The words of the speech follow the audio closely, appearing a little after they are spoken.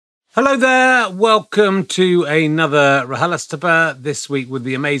Hello there, welcome to another RHLSTP, this week with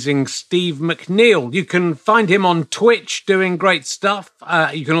the amazing Steve McNeil. You can find him on Twitch doing great stuff.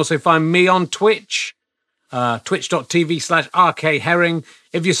 You can also find me on Twitch, twitch.tv/rkherring.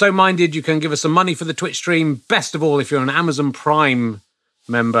 If you're so minded, you can give us some money for the Twitch stream. Best of all, if you're an Amazon Prime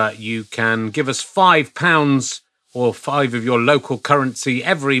member, you can give us £5 or 5 of your local currency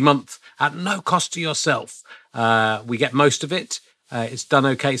every month at no cost to yourself. We get most of it. It's done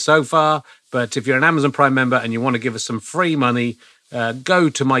okay so far, but if you're an Amazon Prime member and you want to give us some free money, go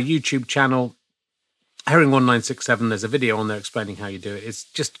to my YouTube channel, Herring1967. There's a video on there explaining how you do it. It's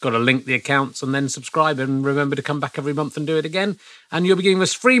just got to link the accounts and then subscribe and remember to come back every month and do it again. And you'll be giving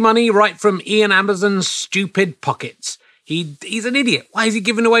us free money right from Ian Amazon's stupid pockets. He's an idiot. Why is he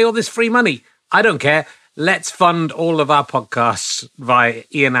giving away all this free money? I don't care. Let's fund all of our podcasts via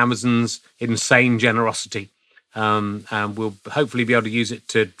Ian Amazon's insane generosity. And we'll hopefully be able to use it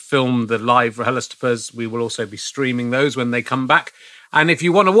to film the live RHLSTPs. We will also be streaming those when they come back. And if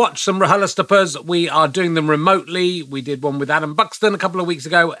you want to watch some RHLSTPs, we are doing them remotely. We did one with Adam Buxton a couple of weeks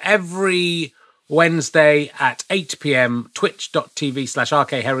ago. Every Wednesday at 8 p.m,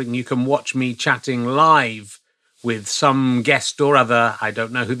 twitch.tv/rkherring. You can watch me chatting live with some guest or other. I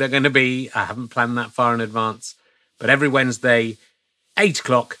don't know who they're going to be. I haven't planned that far in advance. But every Wednesday, 8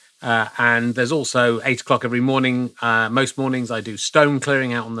 o'clock. And there's also 8 o'clock every morning. Most mornings I do stone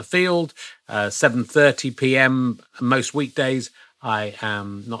clearing out on the field. 7:30 p.m. most weekdays. I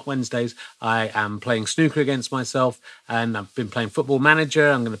am, not Wednesdays, I am playing snooker against myself. And I've been playing Football Manager.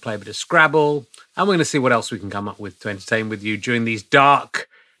 I'm going to play a bit of Scrabble. And we're going to see what else we can come up with to entertain with you during these dark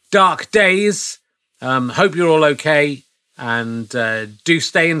days. Hope you're all okay. And do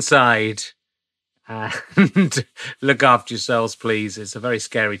stay inside. And look after yourselves, please. It's a very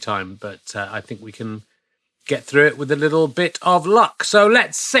scary time, but I think we can get through it with a little bit of luck. So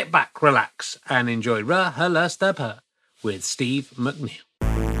let's sit back, relax, and enjoy RHLSTP with Steve McNeil.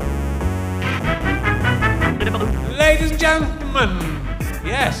 Ladies and gentlemen,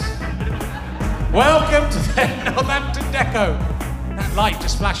 yes, welcome to the Northampton Deco. That light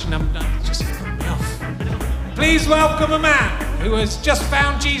just flashing, just put me off. Please welcome a man who has just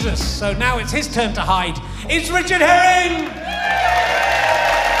found Jesus, so now it's his turn to hide. It's Richard Herring!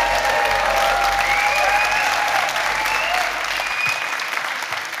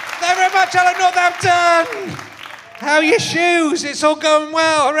 Thank you very much, hello Northampton! How are your shoes? It's all going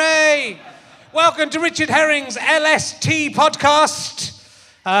well, hooray! Welcome to Richard Herring's LST podcast.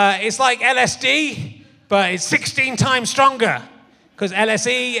 It's like LSD, but it's 16 times stronger. Because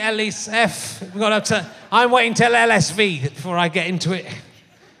LSE, LSF, we got up to... I'm waiting till LSV before I get into it.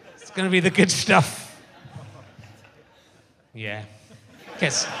 It's going to be the good stuff. Yeah.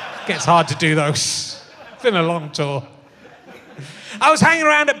 Gets hard to do those. It's been a long tour. I was hanging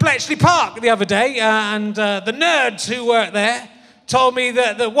around at Bletchley Park the other day, and the nerds who work there told me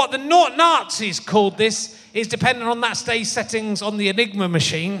that what the Nazis called this is dependent on that stage settings on the Enigma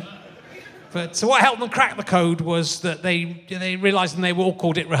machine. But so what helped them crack the code was that they realised and they all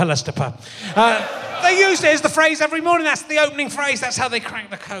called it RHLSTP. They used it as the phrase every morning. That's the opening phrase. That's how they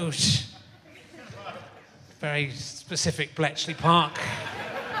cracked the code. Very specific Bletchley Park.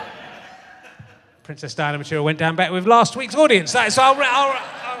 Princess Diana material went down better with last week's audience. So I'll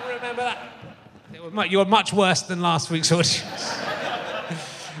remember that. You were much worse than last week's audience.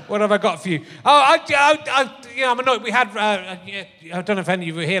 What have I got for you? I'm annoyed. We had, I don't know if any of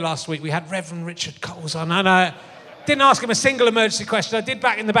you were here last week, we had Reverend Richard Coles on, and I didn't ask him a single emergency question. I did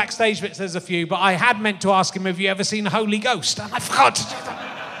back in the backstage bits, there's a few, but I had meant to ask him, have you ever seen a Holy Ghost? And I forgot to do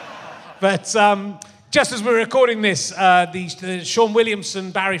that. But just as we're recording this, the Sean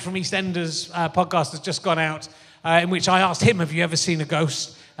Williamson, Barry from EastEnders podcast has just gone out, in which I asked him, have you ever seen a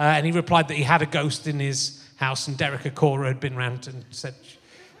ghost? And he replied that he had a ghost in his house, and Derek Acora had been round and said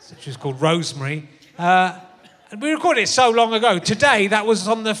she was called Rosemary. And we recorded it so long ago. Today, that was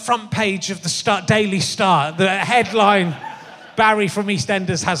on the front page of the Daily Star. The headline, Barry from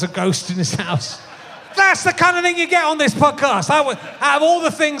EastEnders has a ghost in his house. That's the kind of thing you get on this podcast. Out of all the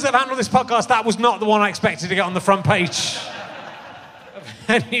things that have happened on this podcast, that was not the one I expected to get on the front page of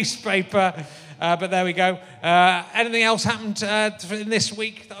a newspaper. But there we go. Anything else happened in this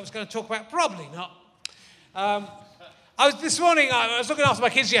week that I was going to talk about? Probably not. This morning, I was looking after my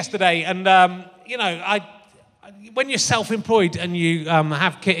kids yesterday, and, when you're self-employed and you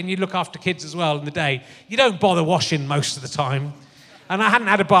have kids and you look after kids as well in the day, you don't bother washing most of the time. And I hadn't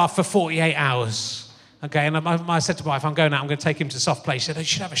had a bath for 48 hours. Okay, and I said to my wife, I'm going out, I'm going to take him to soft play. She said, you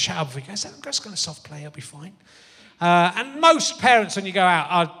should have a shower before you go. I said, I'm just going to soft play, I'll be fine. And most parents, when you go out,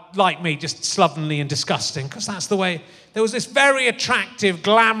 are like me, just slovenly and disgusting, because that's the way. There was this very attractive,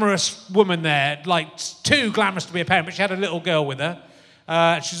 glamorous woman there, like too glamorous to be a parent, but she had a little girl with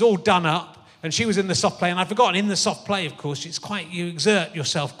her. She's all done up, and she was in the soft play. And I'd forgotten, in the soft play, of course, you exert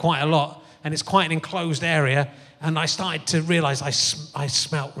yourself quite a lot, and it's quite an enclosed area. And I started to realise I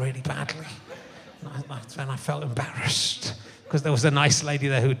smelt really badly. And I felt embarrassed, because there was a nice lady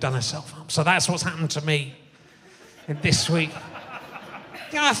there who'd done herself up. So that's what's happened to me this week.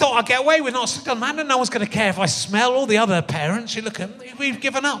 Yeah, I thought I'd get away with not. No one's going to care if I smell. All the other parents, you look at them, we've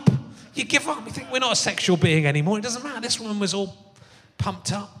given up. You give up. You think we're not a sexual being anymore. It doesn't matter. This woman was all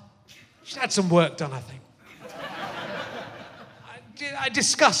pumped up. She'd had some work done, I think. It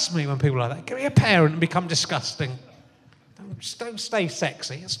disgusts me when people are like that. Be a parent and become disgusting. Don't stay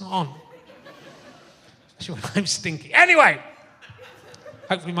sexy. It's not on. Especially when I'm stinky. Anyway,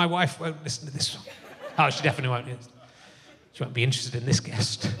 hopefully my wife won't listen to this one. Oh, she definitely won't. She won't be interested in this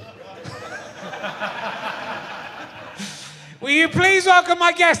guest. Will you please welcome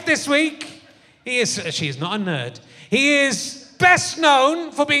my guest this week? She is not a nerd. He is best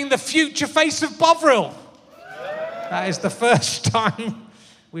known for being the future face of Bovril. That is the first time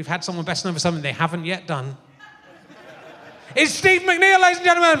we've had someone best known for something they haven't yet done. It's Steve McNeil, ladies and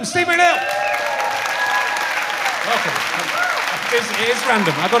gentlemen. Steve McNeil. Welcome. It is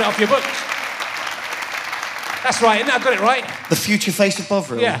random. I got it off your books. That's right, isn't it? I got it right. The future face of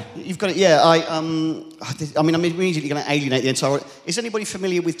Bovril. Yeah. You've got it, yeah. I mean, I'm immediately going to alienate the entire... Is anybody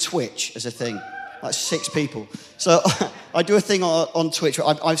familiar with Twitch as a thing? Like 6 people. So I do a thing on Twitch.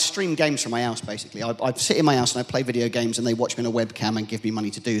 I stream games from my house, basically. I sit in my house and I play video games, and they watch me on a webcam and give me money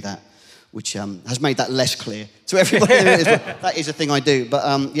to do that, which has made that less clear to everybody. That is a thing I do.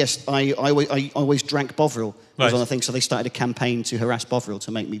 But yes, I always drank Bovril. Right. Was on the thing, so they started a campaign to harass Bovril, to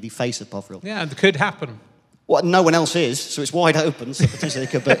make me the face of Bovril. Yeah, it could happen. Well, no one else is, so it's wide open, so potentially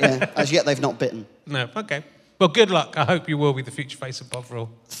they could, but yeah, as yet they've not bitten. No, okay. Well, good luck. I hope you will be the future face of Bovril.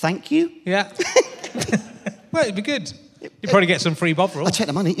 Thank you. Yeah. Well, it'd be good. You'd probably get some free Bovril. I'll take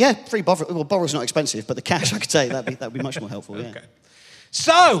the money. Yeah, free Bovril. Well, Bovril's not expensive, but the cash I could take, that'd be much more helpful, yeah. Okay.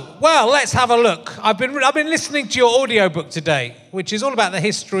 So, well, let's have a look. I've been listening to your audiobook today, which is all about the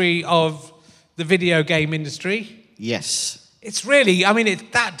history of the video game industry. Yes. It's really,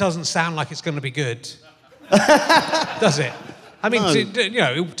 that doesn't sound like it's going to be good. Does it? I mean,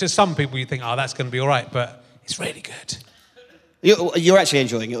 no. To some people you think, oh, that's going to be all right, but it's really good. You're actually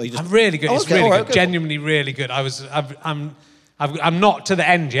enjoying it, or you just... I'm really good. Oh, it's really good. Genuinely really good. I'm not to the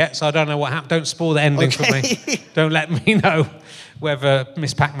end yet, so I don't know what happened. Don't spoil the ending for me. Don't let me know whether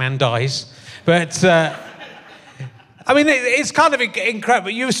Miss Pacman dies. But it's kind of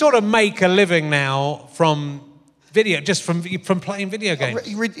incredible. You sort of make a living now from from playing video games.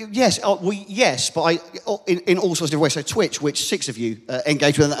 Yes, yes, but in all sorts of different ways. So Twitch, which 6 of you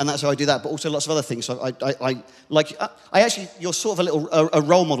engage with, and that's how I do that. But also lots of other things. So I actually, you're sort of a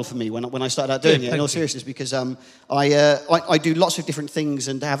role model for me when I started out doing it. In all seriousness, because I do lots of different things,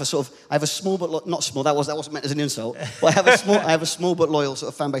 and I have a small but not small. That wasn't meant as an insult. But I have a small but loyal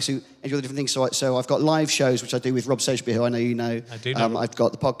sort of fan base who enjoy the different things. So I've got live shows which I do with Rob Sedgebeer, who I know you know. I do know. I've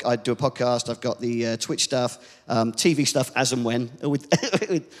got I do a podcast. I've got the Twitch stuff. TV stuff as and when with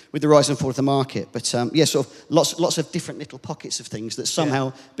the rise and fall of the market, but sort of lots of different little pockets of things that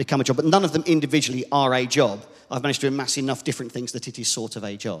somehow become a job, but none of them individually are a job. I've managed to amass enough different things that it is sort of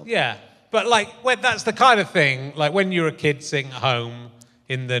a job. Yeah, but that's the kind of thing, like when you were a kid sitting at home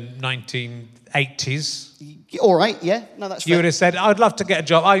in the 1980s. All right, yeah, no, that's fair. You would have said, I'd love to get a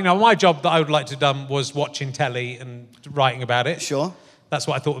job. My job that I would like to have done was watching telly and writing about it. Sure. That's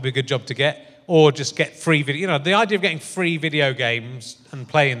what I thought would be a good job to get. Or just get free video. The idea of getting free video games and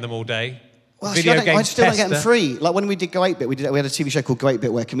playing them all day. Well, I still don't get them free. Like when we did Go 8-Bit, we had a TV show called Go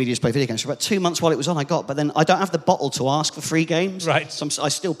 8-Bit where comedians play video games. For about 2 months while it was on, I got. But then I don't have the bottle to ask for free games. Right. So I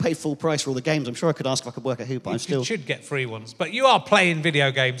still pay full price for all the games. I'm sure I could ask if I could work at who, but You should get free ones. But you are playing video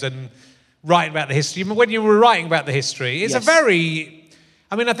games and writing about the history. When you were writing about the history, it's a very...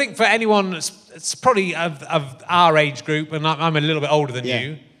 I think for anyone, it's probably of our age group, and I'm a little bit older than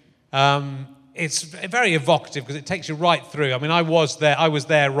you, it's very evocative because it takes you right through. I was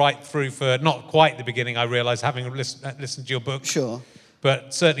there right through for not quite the beginning, I realised, having listened to your book. Sure.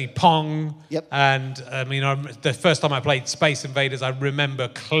 But certainly Pong. Yep. And, the first time I played Space Invaders, I remember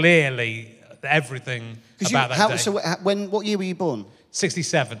clearly everything about that day. So what year were you born?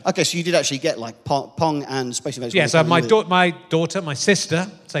 67. Okay, so you did actually get Pong and Space Invaders. Yeah, so my daughter, my sister,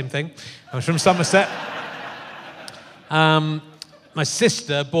 same thing. I was from Somerset. my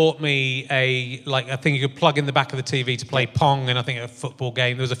sister bought me a thing you could plug in the back of the TV to play Pong, and I think a football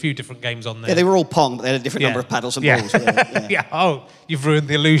game. There was a few different games on there. Yeah, they were all Pong, but they had a different number of paddles and balls. Yeah. Oh, you've ruined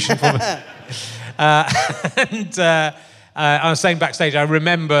the illusion for me. I was saying backstage, I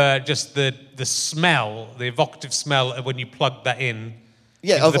remember just the smell, the evocative smell of when you plugged that in.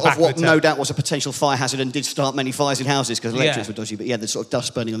 Yeah, of what no doubt was a potential fire hazard and did start many fires in houses because electrics were dodgy. But yeah, the sort of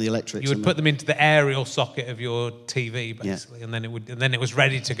dust burning on the electrics. You would put them into the aerial socket of your TV, basically, and then it was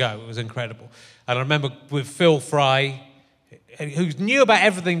ready to go. It was incredible. And I remember with Phil Fry, who knew about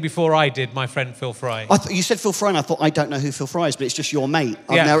everything before I did, my friend Phil Fry. You said Phil Fry, and I thought, I don't know who Phil Fry is, but it's just your mate.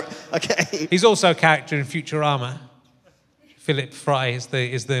 Okay. He's also a character in Futurama. Philip Fry is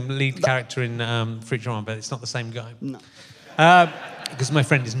the lead character in Futurama, but it's not the same guy. No. Because my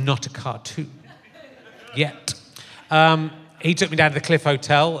friend is not a cartoon yet. He took me down to the Cliff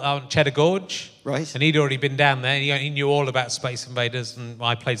Hotel on Cheddar Gorge. Right. And he'd already been down there. He knew all about Space Invaders, and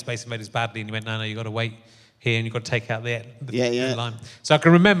I played Space Invaders badly, and he went, no, you've got to wait here, and you've got to take out the line. So I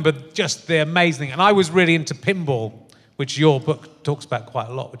can remember just the amazing thing. And I was really into pinball, which your book talks about quite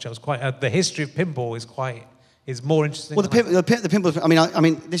a lot, which I was quite... the history of pinball is more interesting. Well, the pinball... I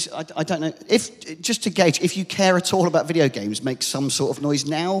mean, I don't know. Just to gauge, if you care at all about video games, make some sort of noise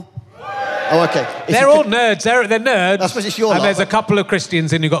now. Oh, okay. They're all nerds. They're nerds. I suppose it's your And there's a couple of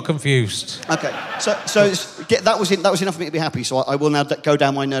Christians in who got confused. Okay. So that was enough for me to be happy. So I will now go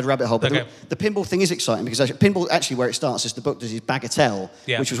down my nerd rabbit hole. But the pinball thing is exciting because pinball actually where it starts is the book does is bagatelle,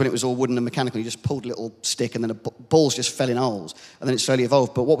 which was when it was all wooden and mechanical. You just pulled a little stick and then balls just fell in holes, and then it slowly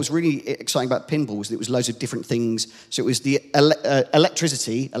evolved. But what was really exciting about pinball was that it was loads of different things. So it was the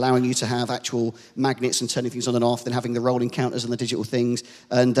electricity allowing you to have actual magnets and turning things on and off, then having the rolling counters and the digital things,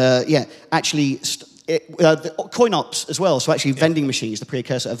 and actually the coin ops as well. So actually vending machines, the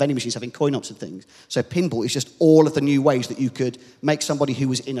precursor of vending machines having coin ops and things. So pinball is just all of the new ways that you could make somebody who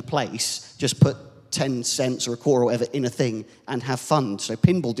was in a place just put 10 cents or a quarter or whatever in a thing and have fun. So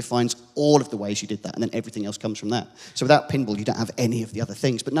pinball defines all of the ways you did that, and then everything else comes from that. So without pinball, you don't have any of the other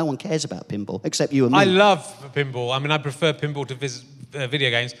things. But no one cares about pinball except you and me. I love pinball. I mean, I prefer pinball to video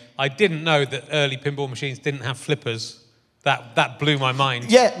games. I didn't know that early pinball machines didn't have flippers. That blew my mind.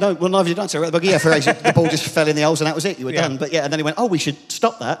 Yeah, no, well, neither did I. So, but yeah, for ages, the ball just fell in the holes and that was it. You were done. But yeah, and then he went, we should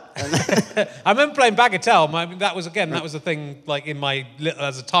stop that. I remember playing Bagatelle. I mean, that was the thing, like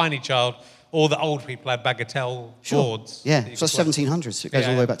as a tiny child, all the old people had Bagatelle boards. Yeah, so that's 1700s. So it goes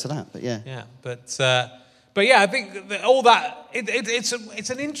all the way back to that. But yeah. Yeah, but yeah, I think that all that, it's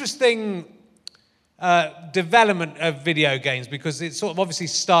an interesting... development of video games because it sort of obviously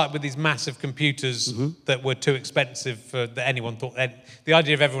started with these massive computers that were too expensive for that anyone thought. The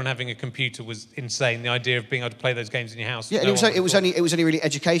idea of everyone having a computer was insane. The idea of being able to play those games in your house. Yeah, and it was only really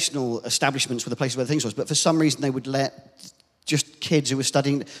educational establishments were the places where the things was. But for some reason they would let just kids who were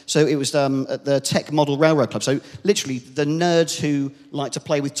studying. So it was at the Tech Model Railroad Club. So literally the nerds who like to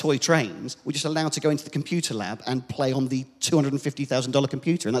play with toy trains were just allowed to go into the computer lab and play on the $250,000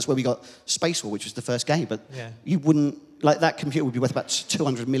 computer. And that's where we got Space War, which was the first game. But you wouldn't... Like, that computer would be worth about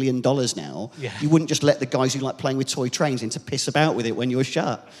 $200 million now. Yeah. You wouldn't just let the guys who like playing with toy trains in to piss about with it when you were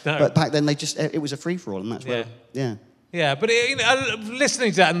shut. No. But back then, it was a free-for-all, and that's where... Yeah. Yeah, but listening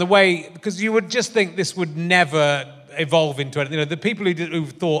to that and the way... Because you would just think this would never... evolve into anything. The people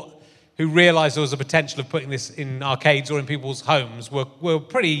who realised there was a potential of putting this in arcades or in people's homes were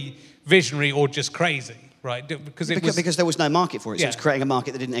pretty visionary or just crazy, right? Because there was no market for it. So it was creating a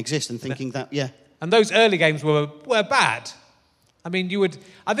market that didn't exist and thinking that. And those early games were bad. I mean,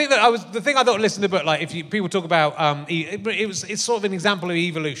 I think that the thing I thought listening to the book, like if people talk about it's sort of an example of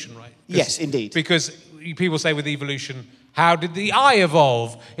evolution, right? Yes, indeed. Because people say with evolution, how did the eye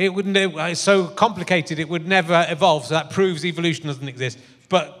evolve? It's so complicated, it would never evolve, so that proves evolution doesn't exist.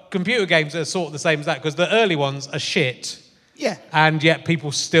 But computer games are sort of the same as that, because the early ones are shit. Yeah. And yet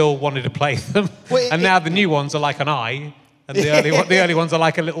people still wanted to play them. And now the new ones are like an eye, and the early ones are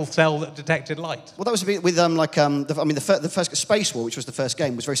like a little cell that detected light. Well, that was a bit with the first Space War, which was the first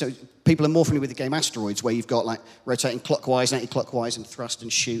game, was very so. People are more familiar with the game Asteroids, where you've got like rotating clockwise and anti-clockwise and thrust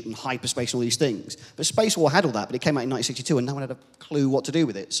and shoot and hyperspace and all these things. But Space War had all that, but it came out in 1962, and no one had a clue what to do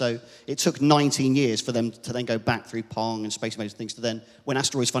with it. So it took 19 years for them to then go back through Pong and Space Invaders and things to then, when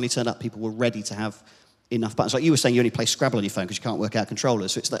Asteroids finally turned up, people were ready to have enough buttons. Like you were saying, you only play Scrabble on your phone because you can't work out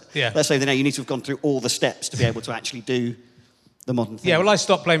controllers. So it's that. Yeah. Let's say that now you need to have gone through all the steps to be able to actually do the modern thing. Yeah, well, I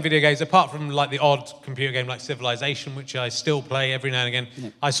stopped playing video games, apart from like the odd computer game like Civilization, which I still play every now and again. Yeah.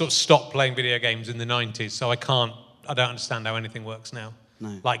 I sort of stopped playing video games in the 90s, so I don't understand how anything works now.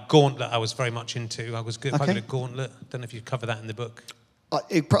 No. Like Gauntlet, I was very much into. I was good at Gauntlet. Don't know if you cover that in the book.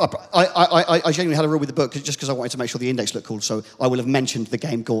 I genuinely had a rule with the book just because I wanted to make sure the index looked cool. So I will have mentioned the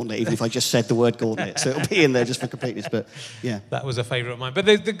game Gauntlet, even if I just said the word Gauntlet. So it'll be in there just for completeness. But yeah, that was a favourite of mine. But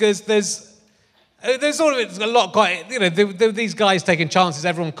there's sort of a lot quite. You know, these guys taking chances,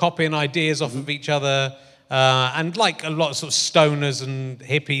 everyone copying ideas off of each other, and like a lot of sort of stoners and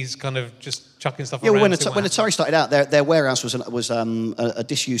hippies, kind of just chucking stuff around. Yeah, when Atari started out, their warehouse was a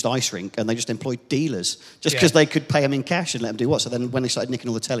disused ice rink, and they just employed dealers just because they could pay them in cash and let them do what. So then, when they started nicking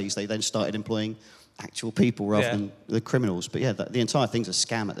all the tellies, they then started employing actual people rather than the criminals. But yeah, the entire thing's a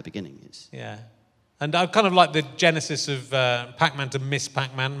scam at the beginning. Yeah. And I kind of like the genesis of Pacman to Miss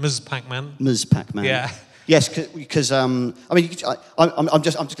Pacman, Ms. Pacman. Ms. Pacman. Yeah. Yes, because I mean, I'm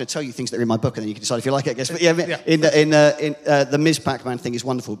just going to tell you things that are in my book, and then you can decide if you like it, I guess. But yeah, in the Ms. Pacman thing is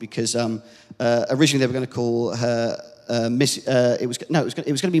wonderful because originally they were going to call her Miss. It was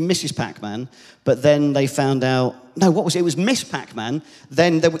going to be Mrs. Pacman, but then they found out it was Miss Pacman.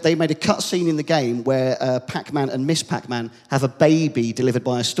 Then they made a cut scene in the game where Pacman and Miss Pacman have a baby delivered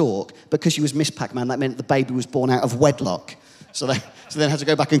by a stork. Because she was Miss Pacman, that meant the baby was born out of wedlock. So they then had to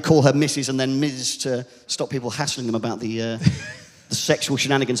go back and call her Mrs. and then Ms. to stop people hassling them about the sexual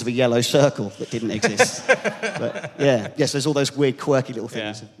shenanigans of a yellow circle that didn't exist. But yes, there's all those weird, quirky little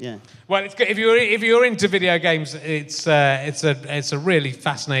things. Yeah. Well, it's good. If you're into video games, it's a really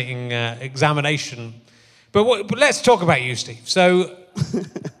fascinating examination. But let's talk about you, Steve. So.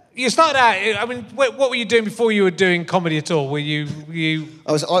 You started out. I mean, what were you doing before you were doing comedy at all? Were you?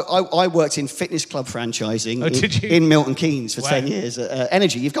 I worked in fitness club franchising in Milton Keynes for 10 years.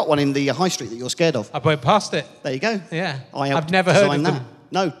 Energy. You've got one in the high street that you're scared of. I went past it. There you go. Yeah. I've never heard of them.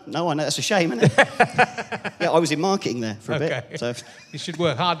 No, I know. That's a shame, isn't it? Yeah, I was in marketing there for a bit. So you should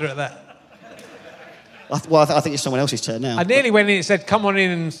work harder at that. I think it's someone else's turn now. I nearly went in and said, "Come on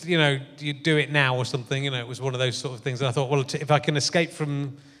in and you do it now" or something. It was one of those sort of things. And I thought, well, if I can escape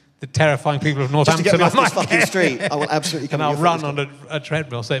from the terrifying people of Northampton, just to get me off this fucking street, I will absolutely come. And I'll run on a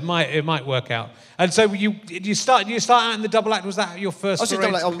treadmill, so it might work out. And so you start out in the double act. Was that your first? I was in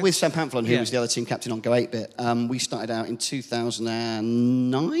double act with Sam Pamplon, who was the other team captain on Go 8-Bit. We started out in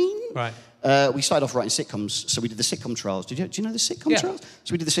 2009. Right. We started off writing sitcoms, so we did the sitcom trials. Do you know the sitcom trials?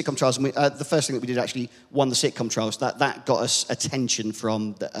 So we did the sitcom trials, and the first thing that we did actually won the sitcom trials. That got us attention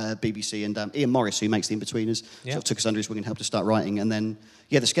from the BBC, and Ian Morris, who makes the In-Betweeners, sort of took us under his wing and helped us start writing. And then,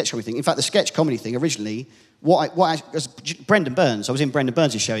 the sketch comedy thing. In fact, the sketch comedy thing originally, was Brendan Burns. I was in Brendan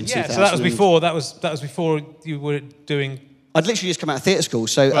Burns' show in 2000. Yeah, so that was before. That was before you were doing. I'd literally just come out of theatre school.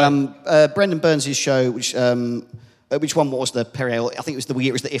 So Brendan Burns' show, which one was the Perrier? I think it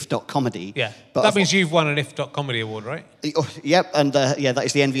was the IF comedy. Yeah, but that means you've won an IF comedy award, right? Yep, and that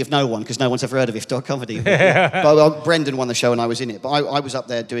is the envy of no one because no one's ever heard of IF comedy. But Brendan won the show and I was in it. But I was up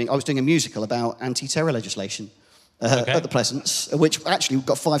there doing a musical about anti-terror legislation at the Pleasance, which actually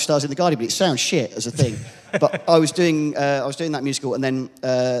got 5 stars in the Guardian, but it sounds shit as a thing. But I was doing that musical, and then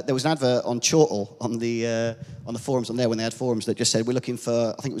there was an advert on Chortle on the forums on there when they had forums that just said we're looking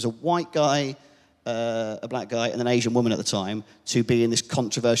for, I think it was a white guy, a black guy and an Asian woman at the time to be in this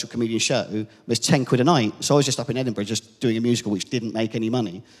controversial comedian show. It was 10 quid a night. So I was just up in Edinburgh just doing a musical which didn't make any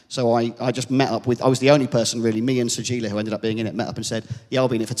money. So I just met up with, I was the only person really, me and Sajila, who ended up being in it, met up and said, I'll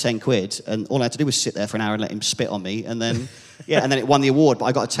be in it for 10 quid. And all I had to do was sit there for an hour and let him spit on me. And then, and then it won the award. But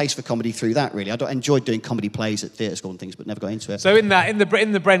I got a taste for comedy through that, really. I enjoyed doing comedy plays at theatre school and things, but never got into it. So in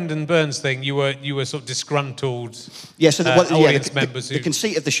the Brendan Burns thing, you were sort of disgruntled audience members. The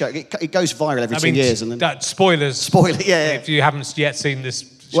conceit of the show, it goes viral every 2 years. And then, spoilers. Yeah. If you haven't yet seen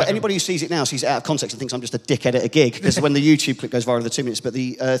this. Well, anybody who sees it now sees it out of context and thinks I'm just a dickhead at a gig, because when the YouTube clip goes viral, the 2 minutes. But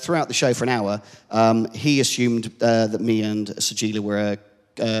throughout the show for an hour, he assumed that me and Sajila were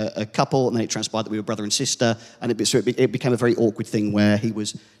a couple, and then it transpired that we were brother and sister, and it became a very awkward thing where he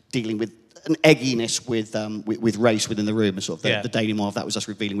was dealing with an egginess with race within the room, and sort of the denouement of that was us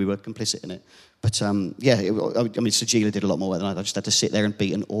revealing we were complicit in it. But Sajila did a lot more than I just had to sit there and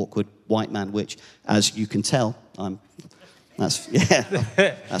beat an awkward white man, which, as you can tell, that's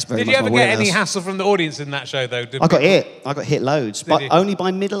very. Did you ever get any hassle from the audience in that show, though? I got hit loads, but only by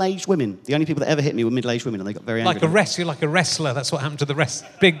middle-aged women. The only people that ever hit me were middle-aged women, and they got very angry. You're like a wrestler. That's what happened to the rest.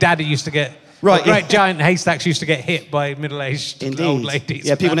 Big Daddy used to get. Right, great giant haystacks used to get hit by middle-aged old ladies.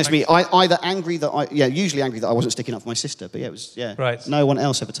 Yeah, people next to me, usually angry that I wasn't sticking up for my sister, but right. No one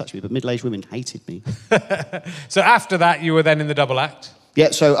else ever touched me, but middle-aged women hated me. So after that, you were then in the double act. Yeah,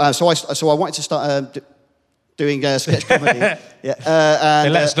 so I wanted to start. doing sketch comedy. They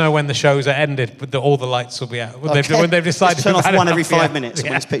let us know when the shows are ended, but all the lights will be out. When they've decided just turn off one every 5 minutes. minutes, and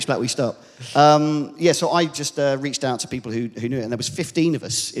when it's pitch black, we stop. So I just reached out to people who knew it, and there was 15 of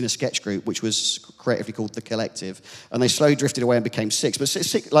us in a sketch group, which was creatively called The Collective, and they slowly drifted away and became 6. But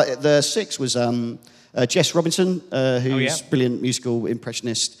the 6 was Jess Robinson, who's brilliant musical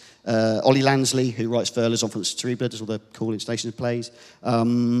impressionist, Ollie Lansley, who writes Furlers on from the Cerebra, does all the cool installation of plays,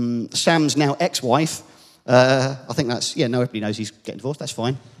 Sam's now ex-wife. I think that's, nobody knows he's getting divorced, that's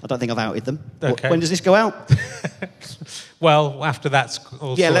fine. I don't think I've outed them. Okay. When does this go out? Well, after that's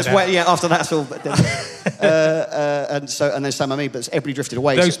all let's out. wait, after that's all. And then Sam and me, but everybody drifted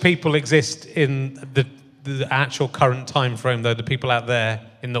away. Those people exist in the actual current time frame, though, the people out there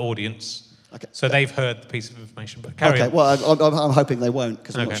in the audience. Okay. So they've heard the piece of information, but carry on. Well, I'm hoping they won't,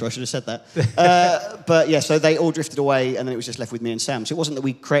 because I'm not sure I should have said that. So they all drifted away, and then it was just left with me and Sam. So it wasn't that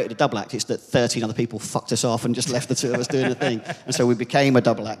we created a double act, it's that 13 other people fucked us off and just left the two of us doing the thing. And so we became a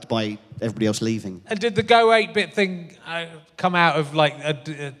double act by everybody else leaving. And did the Go 8-bit thing come out of,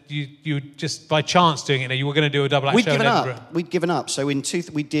 you just by chance doing it? You were going to do a double act show in Edinburgh? We'd given up. So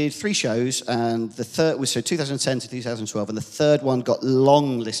we did 3 shows, and the third was 2010 to 2012, and the third one got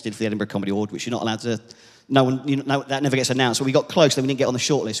long listed for the Edinburgh Comedy Award, which you're not allowed to. No one, that never gets announced. So we got close, then we didn't get on the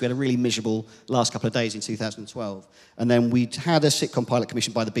shortlist. We had a really miserable last couple of days in 2012, and then we'd had a sitcom pilot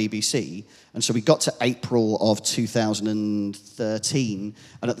commissioned by the BBC, and so we got to April of 2013,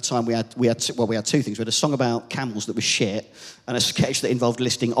 and at the time we had 2 things. We had a song about camels that was shit, and a sketch that involved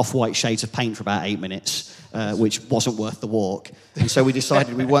listing off-white shades of paint for about 8 minutes, which wasn't worth the walk. And so we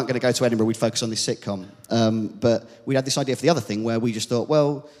decided we weren't going to go to Edinburgh. We'd focus on this sitcom, but we had this idea for the other thing where we just thought,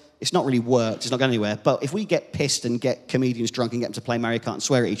 well, it's not really worked, it's not going anywhere, but if we get pissed and get comedians drunk and get them to play Mario Kart and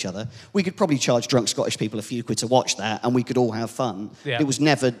swear at each other, we could probably charge drunk Scottish people a few quid to watch that, and we could all have fun. Yeah. It was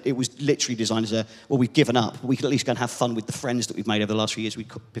literally designed as we've given up, but we could at least go and have fun with the friends that we've made over the last few years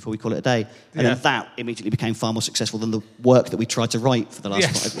before we call it a day. And then that immediately became far more successful than the work that we tried to write for the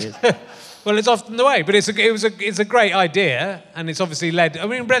last 5 years. Well, it's often the way, but it's a great idea, and it's obviously led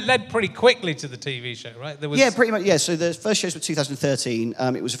pretty quickly to the TV show, right? Pretty much. Yeah. So the first shows were 2013.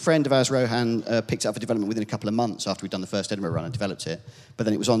 It was a friend of ours, Rohan, picked it up for development within a couple of months after we'd done the first Edinburgh run and developed it. But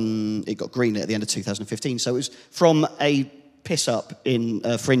then it got greenlit at the end of 2015. So it was from a piss up in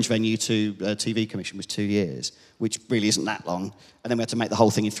a fringe venue to a TV commission was 2 years, which really isn't that long. And then we had to make the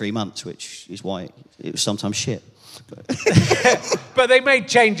whole thing in 3 months, which is why it was sometimes shit. But they made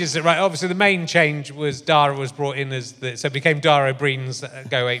changes, right? Obviously, the main change was Dara was brought in so it became Dara O'Brien's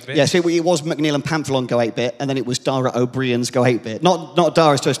Go 8-bit. Yeah, so it was McNeil and Pamphilon Go 8-bit, and then it was Dara O'Brien's Go 8-bit. Not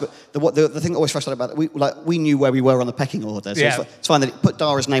Dara's choice, but the thing that always frustrated about it, we knew where we were on the pecking order. So it's fine that it put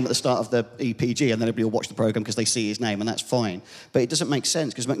Dara's name at the start of the EPG, and then everybody will watch the programme because they see his name, and that's fine. But it doesn't make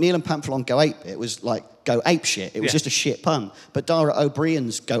sense, because McNeil and Pamphilon Go 8-bit was like Go Ape Shit. It was just a shit pun. But Dara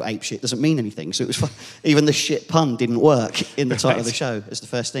O'Brien's Go Ape Shit doesn't mean anything. So it was even the shit pun didn't work in the title of the show as the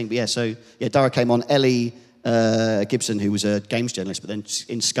first thing. But Dara came on. Ellie Gibson, who was a games journalist, but then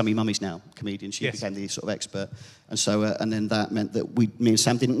in Scummy Mummies now, comedian, she became the sort of expert. And so, and then that meant that me and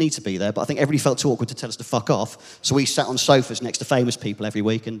Sam didn't need to be there. But I think everybody felt too awkward to tell us to fuck off. So we sat on sofas next to famous people every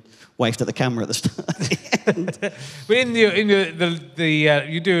week and waved at the camera at the start. But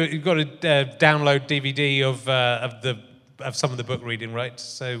you've got a download DVD of some of the book reading, right?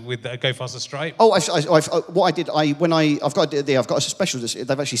 So with Go Faster Stripe. Oh, I've got a special.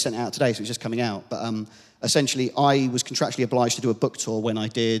 They've actually sent it out today, so it's just coming out. But essentially, I was contractually obliged to do a book tour when I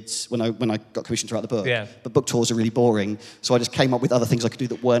got commissioned to write the book. Yeah. But book tours are really boring, so I just came up with other things I could do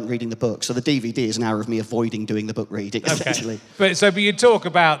that weren't reading the book. So the DVD is an hour of me avoiding doing the book reading, essentially. But you talk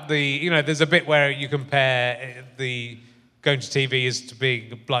about there's a bit where you compare the going to TV is to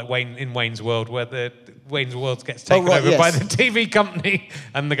be like Wayne's World, where Wayne's World gets taken over by the TV company,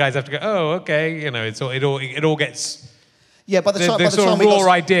 and the guys have to go, oh, okay, it all gets. Yeah, by the time the sort of raw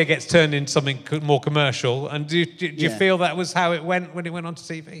idea gets turned into something more commercial. And do you feel that was how it went when it went onto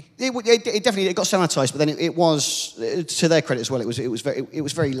TV? It definitely got sanitised, but then it was, to their credit as well, it was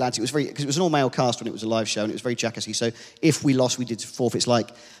very lads. It was because it was an all male cast when it was a live show, and it was very jackassy. So if we lost, we did forfeits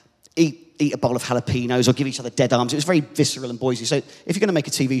like eat a bowl of jalapenos or give each other dead arms. It was very visceral and boysy. So if you're going to make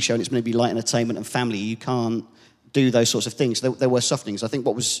a TV show and it's going to be light entertainment and family, you can't do those sorts of things. There were softenings. I think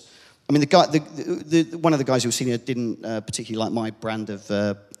one of the guys who was senior didn't particularly like my brand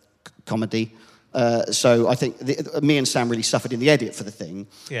of comedy. So I think me and Sam really suffered in the edit for the thing.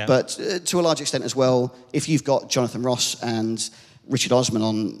 Yeah. But to a large extent as well, if you've got Jonathan Ross and Richard Osman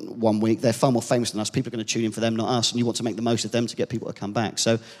on one week, they're far more famous than us. People are going to tune in for them, not us, and you want to make the most of them to get people to come back.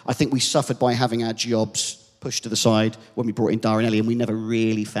 So I think we suffered by having our jobs pushed to the side when we brought in Dara and Ellie, and we never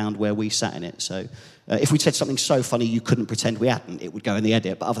really found where we sat in it. So if we said something so funny you couldn't pretend we hadn't, it would go in the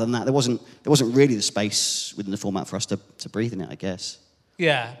edit. But other than that, there wasn't really the space within the format for us to breathe in it, I guess.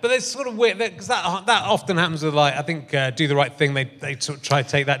 Yeah, but it's sort of weird because that often happens with, like, I think Do the Right Thing. They sort of try to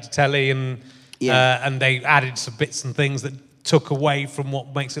take that to telly, and they added some bits and things that took away from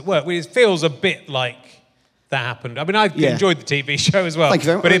what makes it work. It feels a bit like that happened. I mean, I enjoyed the TV show as well. Thank you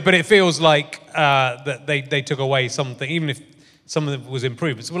very much. But it feels like that they took away something, even if some of it was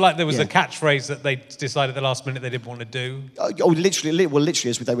improved. It's like there was a catchphrase that they decided at the last minute they didn't want to do. Literally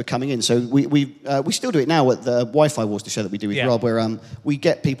as they were coming in. So we still do it now at the Wi-Fi Wars, the show that we do with Rob, where we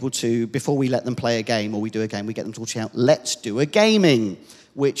get people to, before we let them play a game or we do a game, we get them to all shout, "Let's do a gaming,"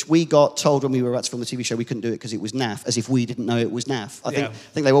 which we got told when we were about to film the TV show we couldn't do it because it was naff, as if we didn't know it was naff. I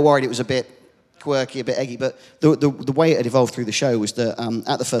think they were worried it was a bit quirky, a bit eggy, but the way it had evolved through the show was that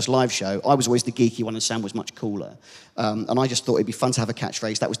at the first live show, I was always the geeky one and Sam was much cooler. And I just thought it'd be fun to have a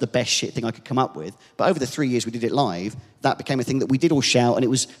catchphrase. That was the best shit thing I could come up with. But over the 3 years we did it live, that became a thing that we did all shout, and it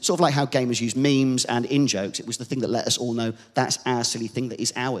was sort of like how gamers use memes and in-jokes. It was the thing that let us all know that's our silly thing that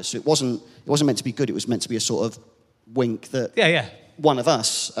is ours. So it wasn't meant to be good, it was meant to be a sort of wink that one of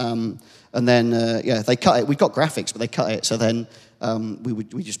us. And then, they cut it. We got graphics, but they cut it. So then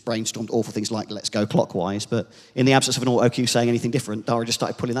we just brainstormed awful things like "Let's go clockwise," but in the absence of an auto cue saying anything different, Dara just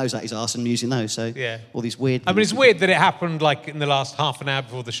started pulling those at his arse and using those. So all these weird. I mean, it's weird that it happened like in the last half an hour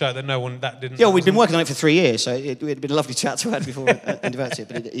before the show that that didn't. Yeah, we'd been working on it for 3 years, so it had been a lovely chat to have before and developed it.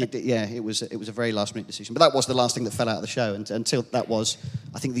 But it was a very last minute decision. But that was the last thing that fell out of the show, and until that was,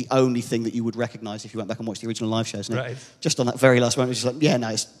 I think, the only thing that you would recognise if you went back and watched the original live shows. Right. Just on that very last moment, it was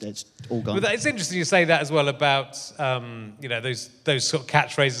just like, it's all gone. But it's interesting you say that as well about those sort of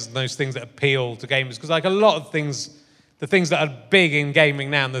catchphrases and those things that appeal to gamers, because like a lot of things, the things that are big in gaming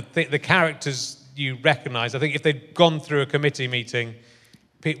now, and the characters you recognise, I think if they'd gone through a committee meeting,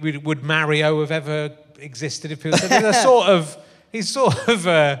 would Mario have ever existed? If people said he's sort of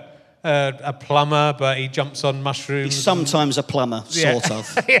a plumber, but he jumps on mushrooms. He's sometimes a plumber, sort of,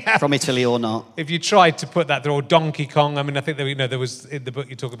 from Italy or not. If you tried to put that there, or Donkey Kong, I mean, I think there was, in the book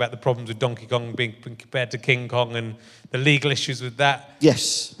you talk about the problems with Donkey Kong being compared to King Kong and the legal issues with that.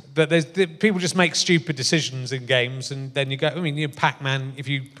 Yes. But people just make stupid decisions in games, and then you go, I mean, Pacman, if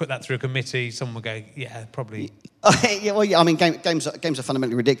you put that through a committee, someone would go, yeah, probably. I mean, games are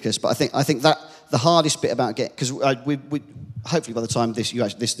fundamentally ridiculous, but I think that the hardest bit about because we hopefully by the time this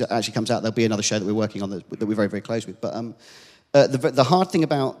actually comes out, there'll be another show that we're working on that we're very, very close with. But the hard thing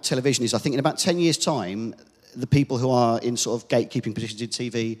about television is, I think in about 10 years' time, the people who are in sort of gatekeeping positions in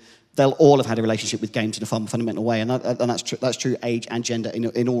TV, they'll all have had a relationship with games in a fundamental way, and that's true age and gender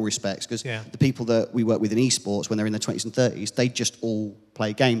in all respects, because the people that we work with in esports, when they're in their 20s and 30s, they just all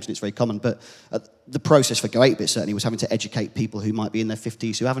play games, and it's very common. But the process for Go 8-Bit certainly was having to educate people who might be in their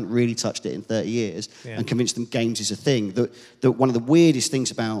 50s who haven't really touched it in 30 years and convince them games is a thing. That one of the weirdest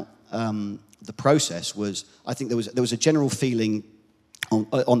things about the process was, I think there was a general feeling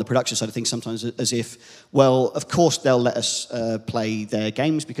on the production side of things sometimes as if, well, of course they'll let us play their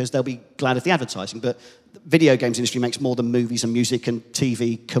games because they'll be glad of the advertising, but the video games industry makes more than movies and music and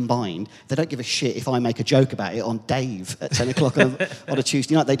TV combined. They don't give a shit if I make a joke about it on Dave at 10 o'clock on a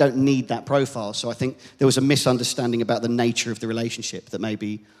Tuesday night. They don't need that profile. So I think there was a misunderstanding about the nature of the relationship that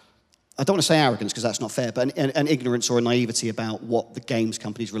maybe, I don't want to say arrogance because that's not fair, but an ignorance or a naivety about what the games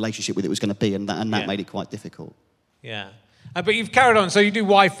company's relationship with it was going to be, and that made it quite difficult. Yeah. But you've carried on, so you do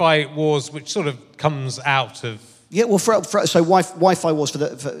Wi-Fi Wars, which sort of comes out of... Yeah, well, so Wi-Fi Wars,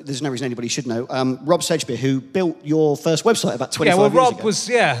 there's no reason anybody should know. Rob Sedgebeer, who built your first website about 25 years ago. Rob was,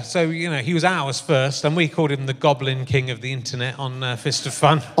 so, he was ours first, and we called him the Goblin King of the Internet on Fist of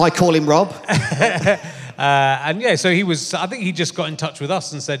Fun. I call him Rob. So he was, I think he just got in touch with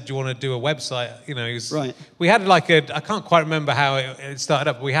us and said, do you want to do a website? He was... Right. We had I can't quite remember how it started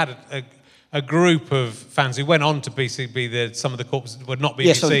up, but we had a group of fans who went on to be some of the corpses were not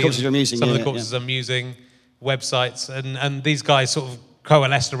BBC. Some of the corpses I'm using. Some of the corpses I'm using, websites, and these guys sort of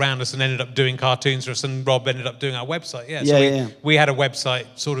coalesced around us and ended up doing cartoons for us, and Rob ended up doing our website. We had a website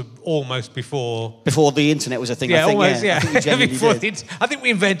sort of almost before the internet was a thing. I think, almost. I think I think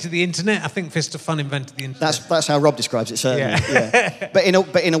we invented the internet. I think Fist of Fun invented the internet. That's how Rob describes it, certainly. Yeah. But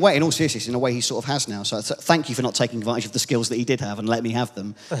in a way, in all seriousness, in a way, he sort of has now. So thank you for not taking advantage of the skills that he did have and let me have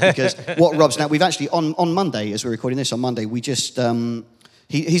them. Because what Rob's now, we've actually on Monday, as we're recording this on Monday, we just.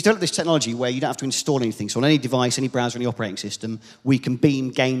 He's developed this technology where you don't have to install anything. So on any device, any browser, any operating system, we can beam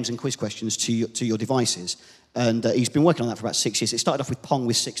games and quiz questions to your devices. And he's been working on that for about 6 years. It started off with Pong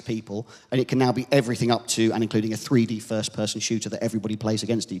with 6 people, and it can now be everything up to and including a 3D first-person shooter that everybody plays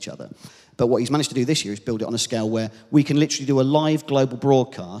against each other. But what he's managed to do this year is build it on a scale where we can literally do a live global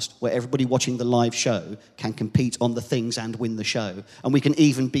broadcast where everybody watching the live show can compete on the things and win the show. And we can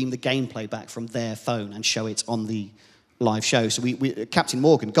even beam the gameplay back from their phone and show it on the live show. So Captain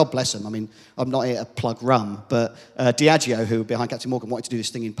Morgan, God bless him. I mean, I'm not here to plug rum, but Diageo, who behind Captain Morgan, wanted to do this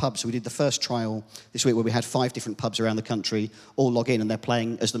thing in pubs. So we did the first trial this week where we had 5 different pubs around the country all log in and they're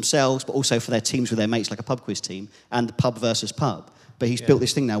playing as themselves, but also for their teams with their mates, like a pub quiz team, and pub versus pub. But he's built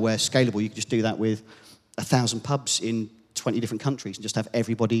this thing now where scalable, you can just do that with 1,000 pubs in 20 different countries and just have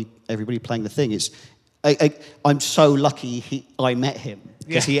everybody playing the thing. I'm so lucky I met him.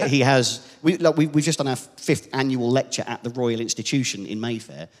 Because he has... We've just done our 5th annual lecture at the Royal Institution in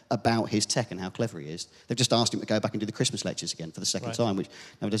Mayfair about his tech and how clever he is. They've just asked him to go back and do the Christmas lectures again for the second time, which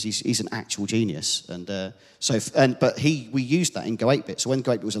nowadays he's an actual genius. But we used that in Go 8-Bit. So when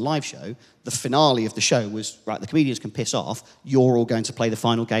Go 8-Bit was a live show, the finale of the show was, right, the comedians can piss off, you're all going to play the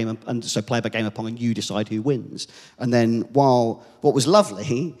final game, and so play by game of Pong, and you decide who wins. And then what was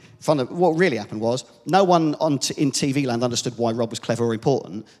lovely, what really happened was, no one in TV land understood why Rob was clever or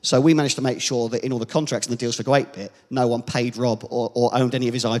important, so we managed to make sure that in all the contracts and the deals for Go 8-Bit, no one paid Rob or owned any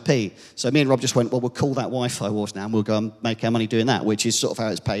of his IP. So me and Rob just went, well, we'll call that Wi-Fi Wars now, and we'll go and make our money doing that, which is sort of how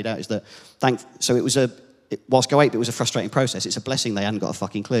it's paid out, is that, so it was whilst Go 8-Bit was a frustrating process, it's a blessing they hadn't got a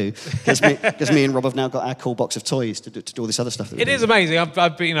fucking clue, because me and Rob have now got our cool box of toys to do all this other stuff. That is amazing.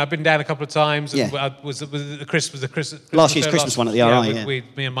 I've been down a couple of times. Yeah. Was the Christmas last year's Christmas one at the RI.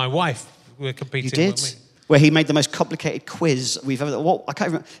 Me and my wife were competing. You did? Where he made the most complicated quiz we've ever... I can't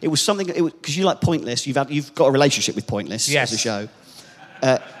remember. It was something... Because you like Pointless. You've got a relationship with Pointless as a show.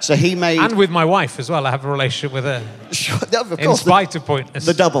 So he made... And with my wife as well. I have a relationship with her. Sure, of course, in spite of Pointless.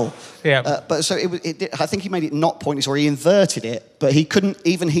 The double. Yeah. But so I think he made it not Pointless, or he inverted it, but he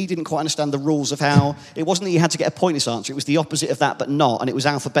didn't quite understand the rules of how... It wasn't that you had to get a Pointless answer. It was the opposite of that, but not. And it was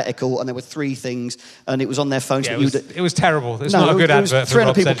alphabetical, and there were 3 things, and it was on their phones. Yeah, it was terrible. It's not a good advert for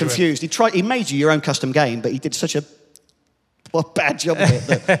 300 people Sedgebeer. Confused. He made you your own custom game, but he did such a... What a bad job of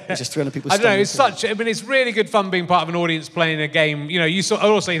it that it's just 300 people. I don't know. It's really good fun being part of an audience playing a game. You know, you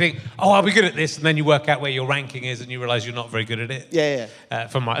think, I'll be good at this, and then you work out where your ranking is, and you realise you're not very good at it. Yeah.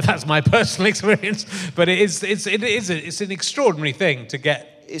 That's my personal experience, but it's an extraordinary thing to get.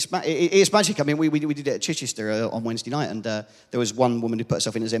 It's magic. I mean, we did it at Chichester on Wednesday night, and there was one woman who put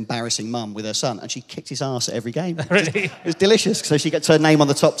herself in as embarrassing mum with her son, and she kicked his arse at every game. Really? It was delicious. So she gets her name on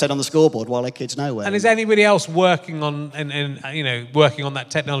the top 10 on the scoreboard while her kids nowhere. And is anybody else working on working on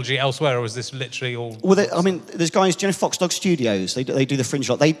that technology elsewhere, or is this literally all? Well, there's guys. Do you know Fox Dog Studios? They do the Fringe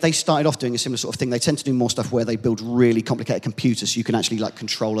lot. They started off doing a similar sort of thing. They tend to do more stuff where they build really complicated computers, so you can actually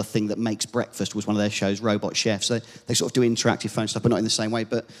control a thing that makes breakfast. Was one of their shows, Robot Chef. So they sort of do interactive phone stuff, but not in the same way.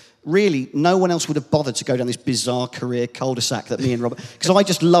 But really, no one else would have bothered to go down this bizarre career cul-de-sac that me and Robert... Because I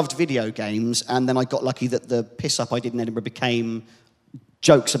just loved video games, and then I got lucky that the piss-up I did in Edinburgh became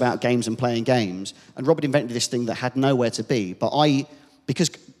jokes about games and playing games. And Robert invented this thing that had nowhere to be. But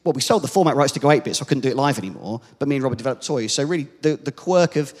we sold the format rights to Go 8-Bit, so I couldn't do it live anymore. But me and Robert developed toys. So really, the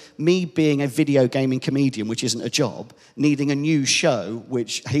quirk of me being a video gaming comedian, which isn't a job, needing a new show,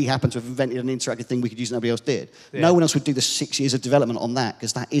 which he happened to have invented an interactive thing we could use and nobody else did. Yeah. No one else would do the 6 years of development on that,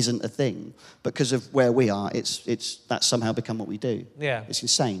 because that isn't a thing. But because of where we are, that's somehow become what we do. Yeah. It's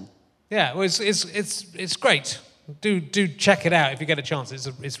insane. Yeah, well, it's great. Do check it out if you get a chance.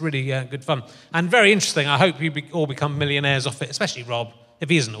 It's really good fun and very interesting. I hope you all become millionaires off it, especially Rob, if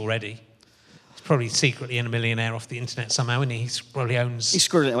he isn't already. He's probably secretly a millionaire off the internet somehow, isn't he? He probably owns... He's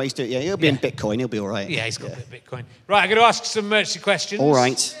screwed it away. He'll be in Bitcoin. He'll be all right. Yeah, he's got a bit of Bitcoin. Right, I'm going to ask some emergency questions. All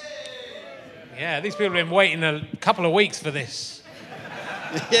right. Yeah, these people have been waiting a couple of weeks for this.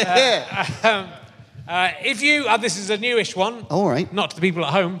 Yeah. If you... this is a newish one. All right. Not to the people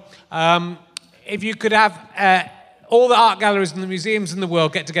at home. If you could have all the art galleries and the museums in the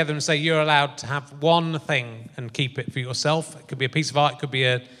world get together and say you're allowed to have one thing and keep it for yourself. It could be a piece of art, it could be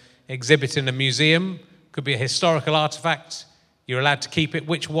an exhibit in a museum, it could be a historical artefact. You're allowed to keep it.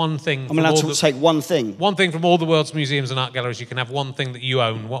 Which one thing? I'm allowed to take one thing? One thing from all the world's museums and art galleries. You can have one thing that you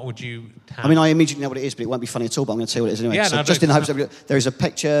own. What would you have? I mean, I immediately know what it is, but it won't be funny at all, but I'm going to tell you what it is anyway. Yeah, so just in the hopes of... There is a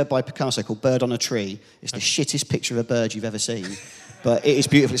picture by Picasso called Bird on a Tree. It's the shittest picture of a bird you've ever seen. But it is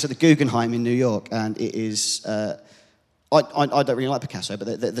beautiful. It's at the Guggenheim in New York, and it is... I don't really like Picasso,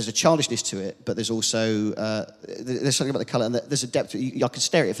 but there's a childishness to it. But there's also there's something about the colour, and there's a depth. I could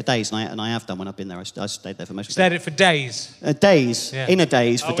stare at it for days, and I have done when I've been there. I stayed there for most of the day. Stared at it for days? Days. Yeah. Inner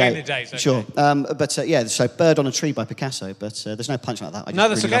days for days. Inner days, okay. Sure. Yeah, so Bird on a Tree by Picasso, but there's no punch like that. I just No,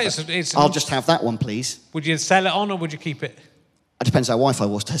 that's really okay. love it. It's I'll just have that one, please. Would you sell it on or would you keep it? It depends how Wi-Fi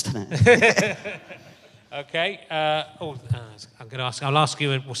was, doesn't it? Okay. I'm going to ask. I'll ask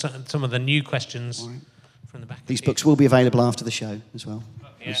you some of the new questions from the back. These books will be available after the show as well.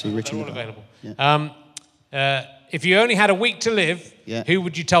 Yeah, they're all available. Yeah. If you only had a week to live, Yeah. who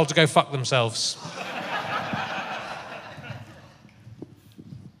would you tell to go fuck themselves?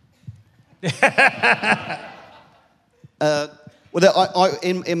 Well,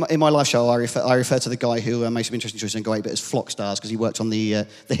 in my live show, I refer to the guy who makes some interesting choices and go 8-bit as Flock Stars because he worked on the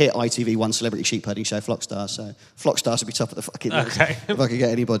hit ITV1 celebrity sheep herding show Flock Stars. So Flock Stars would be top of the fucking list if I could get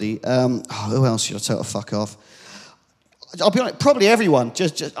anybody. Who else should I tell to fuck off? I'll be honest, probably everyone.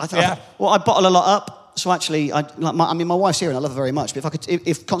 I bottle a lot up. So actually, my wife's here and I love her very much. But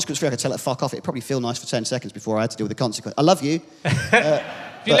if consequence-free, I could tell her to fuck off. It'd probably feel nice for 10 seconds before I had to deal with the consequence. I love you.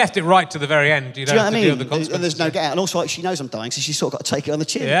 If you left it right to the very end, you don't have to deal with the consequences. And there's no get out. And also, she knows I'm dying, so she's sort of got to take it on the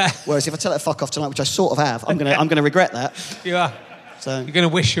chin. Yeah. Whereas if I tell her to fuck off tonight, which I sort of have, I'm gonna regret that. You are. So you're going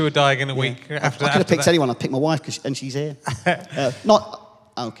to wish you were dying in a week after that. I could have picked anyone. I'd pick my wife and she's here.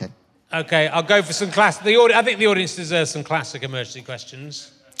 Okay. Okay, I'll go for some classic. I think the audience deserves some classic emergency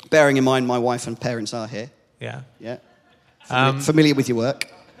questions. Bearing in mind my wife and parents are here. Yeah. Yeah. Familiar with your work.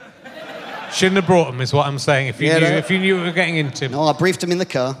 Shouldn't have brought them, is what I'm saying. If you knew what we were getting into. No, I briefed them in the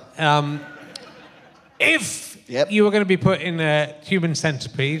car. If you were going to be put in a human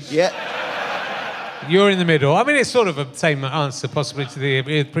centipede, you're in the middle. I mean, it's sort of the same answer, possibly, to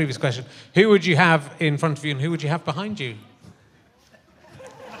the previous question. Who would you have in front of you, and who would you have behind you?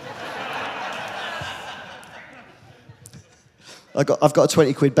 I've got a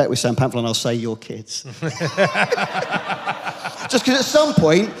 20 quid bet with Sam Pamphlet and I'll say your kids. Just because at some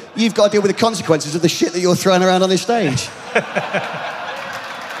point, you've got to deal with the consequences of the shit that you're throwing around on this stage.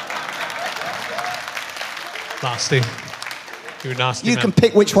 Nasty. You're a nasty You man. can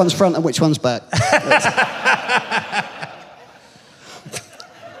pick which one's front and which one's back.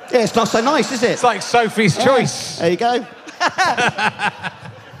 Yeah, it's not so nice, is it? It's like Sophie's Choice. There you go.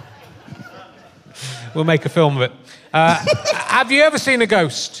 We'll make a film of it. Have you ever seen a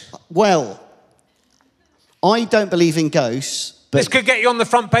ghost? Well, I don't believe in ghosts. But this could get you on the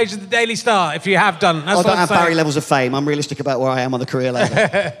front page of the Daily Star if you have done. That's I don't have saying. Barry levels of fame. I'm realistic about where I am on the career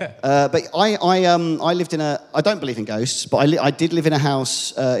ladder. But I lived in a... I don't believe in ghosts, but I did live in a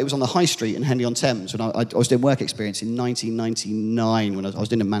house. It was on the High Street in Henley-on-Thames when I was doing work experience in 1999 when I was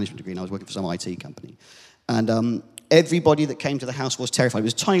doing a management degree and I was working for some IT company. And everybody that came to the house was terrified. It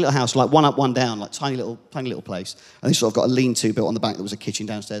was a tiny little house, like one up, one down, like tiny little place. And they sort of got a lean-to built on the back that was a kitchen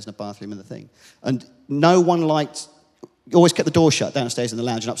downstairs and a bathroom and the thing. And no one liked... Always kept the door shut downstairs in the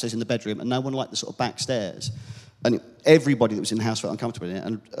lounge and upstairs in the bedroom, and no one liked the sort of back stairs. And everybody that was in the house felt uncomfortable in it.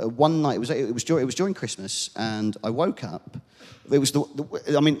 And one night, it was during Christmas, and I woke up. It was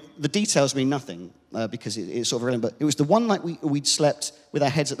the details mean nothing because it's sort of irrelevant. But it was the one night we'd slept with our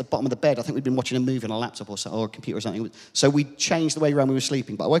heads at the bottom of the bed. I think we'd been watching a movie on a laptop or a computer or something. So we changed the way around we were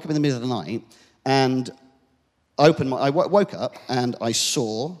sleeping. But I woke up in the middle of the night and I woke up and I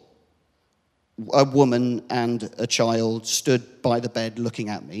saw a woman and a child stood by the bed looking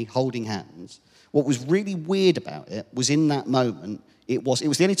at me, holding hands. What was really weird about it was in that moment, it was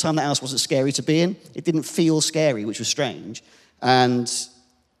the only time that house wasn't scary to be in. It didn't feel scary, which was strange. And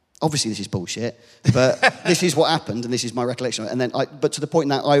obviously this is bullshit, but this is what happened, and this is my recollection. And then, but to the point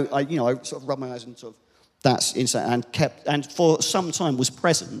that I sort of rubbed my eyes and sort of, that's insane, and for some time was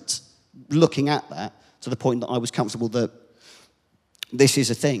present, looking at that, to the point that I was comfortable that this is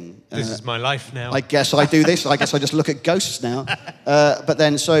a thing. This is my life now. I guess I do this. I guess I just look at ghosts now. But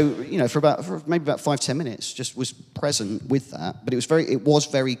then, for maybe about 5-10 minutes, just was present with that. But it was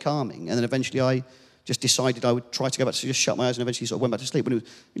very calming. And then eventually, I just decided I would try to go back to just shut my eyes, and eventually sort of went back to sleep. When it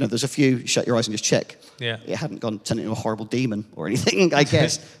was, there's a few shut your eyes and just check. Yeah. It hadn't turned into a horrible demon or anything, I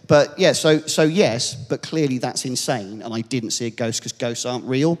guess. But yeah, so yes, but clearly that's insane, and I didn't see a ghost because ghosts aren't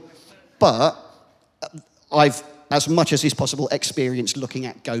real. But I've, as much as is possible, experienced looking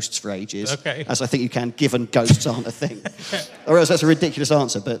at ghosts for ages, as I think you can, given ghosts aren't a thing. Or else that's a ridiculous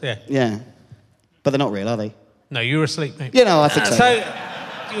answer, but yeah. But they're not real, are they? No, you were asleep, mate. Yeah, no, I think so.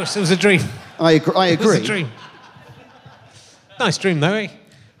 It was a dream. I agree. It was a dream. Nice dream, though, eh?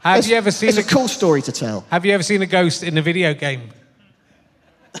 Have you ever seen... It's a cool story to tell. Have you ever seen a ghost in a video game?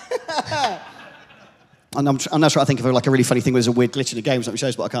 And I'm not sure I think of like a really funny thing where there's a weird glitch in the game, something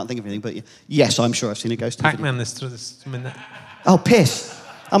shows, but I can't think of anything. But yes, I'm sure I've seen a ghost. Pacman, there's in that. Oh, piss!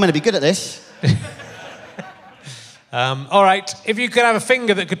 I'm going to be good at this. All right, if you could have a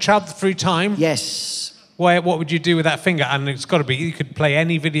finger that could travel through time, yes. What would you do with that finger? And it's got to be you could play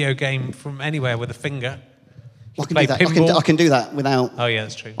any video game from anywhere with a finger. I can do that. I can do that without. Oh yeah,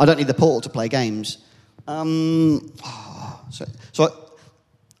 that's true. I don't need the portal to play games. So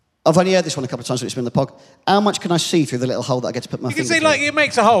I've only heard this one a couple of times when it's been in the pod. How much can I see through the little hole that I get to put my finger through? You can see, like, it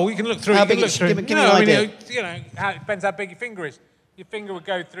makes a hole. You can look through. How big is it? Give me an idea. It depends how big your finger is. Your finger would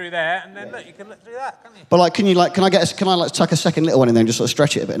go through there, and then look, you can look through that, can't you? But like, can I tuck a second little one in there and just sort of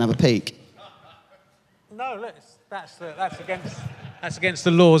stretch it a bit and have a peek? No, look, that's against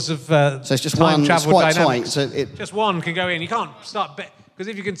the laws of so it's just time one, travel it's quite dynamics. tight, so just one can go in. You can't start because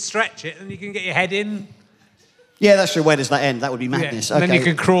if you can stretch it, then you can get your head in. Yeah, that's true. Where does that end? That would be madness. Yeah. And then you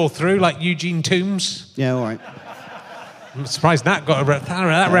can crawl through like Eugene Toombs. Yeah, all right. I'm surprised that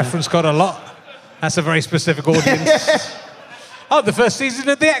reference got a lot. That's a very specific audience. Oh, the first season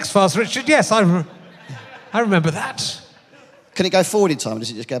of The X-Files, Richard. Yes, I remember that. Can it go forward in time, or does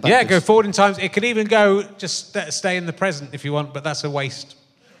it just go backwards? Yeah, go forward in time. It can even go, just stay in the present if you want, but that's a waste.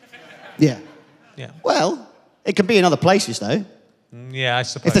 Yeah. Yeah. Well, it can be in other places, though. Yeah, I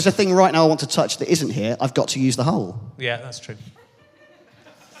suppose. If there's a thing right now I want to touch that isn't here, I've got to use the hole. Yeah, that's true.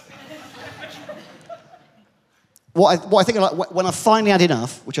 What I think, like, when I finally had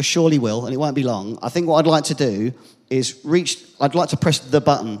enough, which I surely will, and it won't be long, I think what I'd like to do is I'd like to press the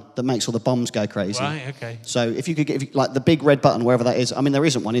button that makes all the bombs go crazy. Right, okay. So if you could get, like, the big red button, wherever that is. I mean, there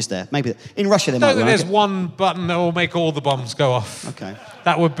isn't one, is there? Maybe in Russia there might be one. There's one button that will make all the bombs go off. Okay.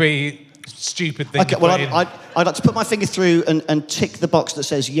 That would be a stupid thing to put in. I'd like to put my finger through and tick the box that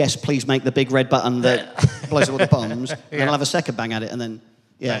says, yes, please make the big red button that blows all the bombs. Yeah. And then I'll have a second bang at it and then...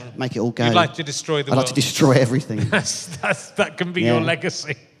 Yeah, make it all go. You'd like to destroy the world. I'd like to destroy everything. That can be your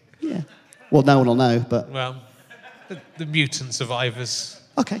legacy. Yeah. Well, no one will know, but... Well, the mutant survivors.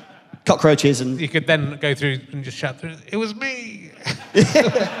 Okay. Cockroaches and... You could then go through and just shout through, it was me.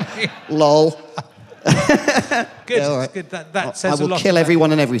 Lol. Good, yeah, all right. Good. That says a lot. I will kill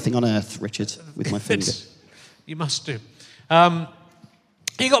everyone and everything on Earth, Richard, with my finger. You must do.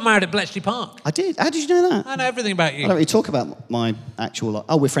 You got married at Bletchley Park. I did. How did you know that? I know everything about you. I don't really talk about my actual...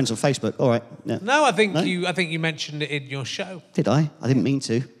 Oh, we're friends on Facebook. All right. Yeah. No, I think you mentioned it in your show. Did I? I didn't mean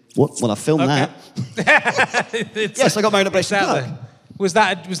to. What? Well, I filmed that. Yes, I got married at Bletchley Park. Was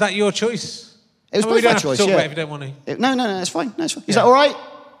that your choice? It was both my choice, talk about it if you don't want to. No, it's fine. No, it's fine. Is that all right?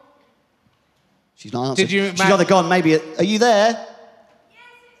 She's not answering. She's either gone, maybe... Are you there?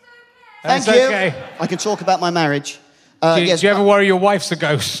 Yes, it's okay. Thank you. I can talk about my marriage. Do you ever worry your wife's a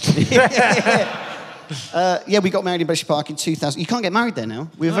ghost? Yeah, we got married in Bletchley Park in 2000. You can't get married there now.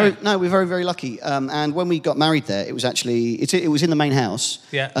 We're very, very lucky. And when we got married there, it was actually it was in the main house.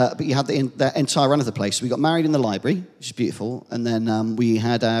 Yeah. But you had the entire run of the place. So we got married in the library, which is beautiful, and then we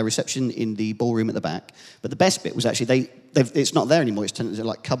had a reception in the ballroom at the back. But the best bit was actually it's not there anymore. It's turned into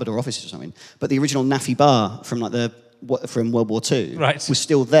like cupboard or offices or something. But the original Naffy bar from World War II was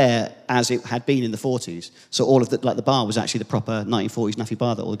still there as it had been in the 40s. So all of the bar was actually the proper 1940s Naffy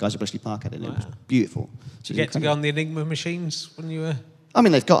bar that all the guys at Bletchley Park had in it. It was beautiful. Did you get to go on the Enigma machines when you were... I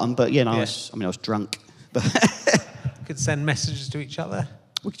mean, they've got them, but, I was drunk. But could send messages to each other.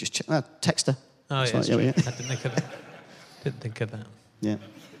 We could just text her. Oh, yeah, yeah. I didn't think of that. Yeah.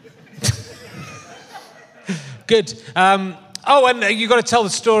 Good. And you got to tell the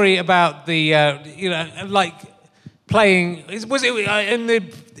story about the, playing. Was it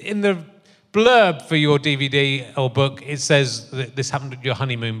in the blurb for your DVD or book? It says that this happened at your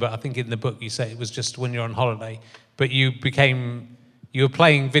honeymoon, but I think in the book you say it was just when you're on holiday. But you were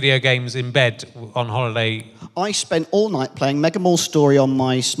playing video games in bed on holiday. I spent all night playing Mega Mall's Story on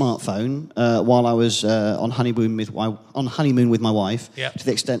my smartphone while I was on honeymoon with my wife. Yep. To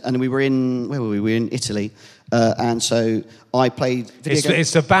the extent, and we were in We were in Italy. And so I played video games. It's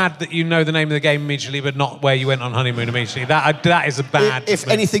so bad that you know the name of the game immediately, but not where you went on honeymoon immediately. That is a bad... If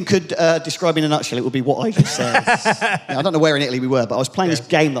anything could describe in a nutshell, it would be what I just said. I don't know where in Italy we were, but I was playing this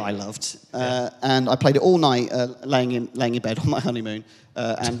game that I loved. And I played it all night, laying in bed on my honeymoon,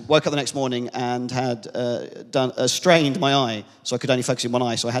 and woke up the next morning and had strained my eye, so I could only focus in one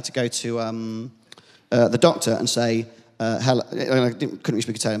eye. So I had to go to the doctor and say... hello, I couldn't really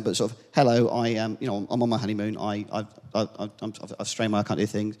speak Italian, but sort of, hello, I'm on my honeymoon, I've strained my eye, I can't do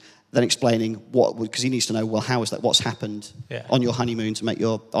things. Then explaining because he needs to know, what's happened on your honeymoon to make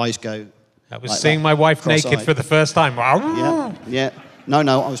your eyes go. I was seeing my wife naked for the first time. Yeah. No,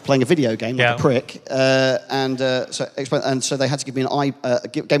 I was playing a video game like a prick, so they had to give me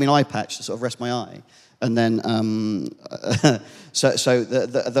an eye patch to sort of rest my eye. And then, so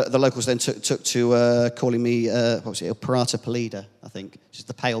the locals then took to calling me, what was it, Il Pirata Pallida, I think, which is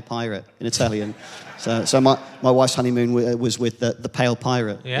the pale pirate in Italian. So my wife's honeymoon was with the pale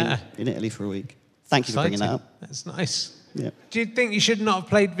pirate in Italy for a week. Thank you for bringing that up. That's nice. Yeah. Do you think you should not have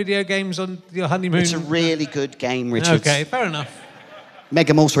played video games on your honeymoon? It's a really good game, Richard. Okay, fair enough.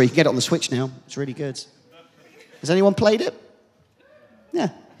 Mega Monster, you can get it on the Switch now. It's really good. Has anyone played it? Yeah.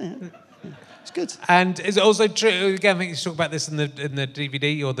 It's good. And is it also true, again, I think you talk about this in the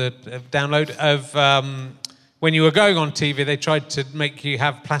DVD or the download, of when you were going on TV, they tried to make you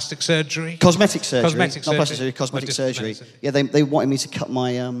have plastic surgery? Cosmetic surgery. Cosmetic surgery. Not plastic surgery, cosmetic surgery. Yeah, they wanted me to cut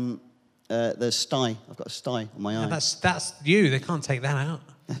my, the sty. I've got a sty on my eye. That's you, they can't take that out.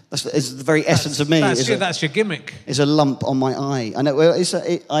 It's the very essence of me. That's your gimmick. It's a lump on my eye. I know. Well, it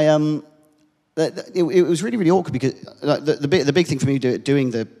was really, really awkward because the big thing for me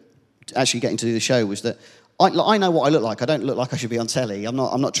actually getting to do the show was that I know what I look like. I don't look like I should be on telly. I'm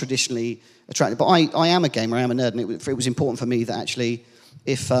not traditionally attractive, but I am a gamer. I am a nerd, and it was important for me that actually,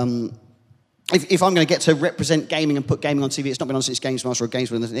 if I'm going to get to represent gaming and put gaming on TV, it's not been on since Games Master or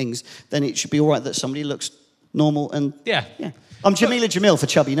Games with other things, then it should be all right that somebody looks normal and yeah. I'm Jamila Jamil for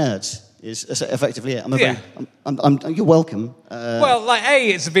chubby nerds. Is effectively it. You're welcome. Well,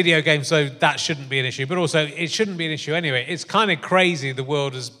 it's a video game, so that shouldn't be an issue. But also, it shouldn't be an issue anyway. It's kind of crazy the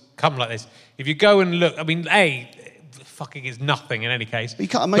world has come like this. If you go and look, I mean, fucking is nothing in any case. But you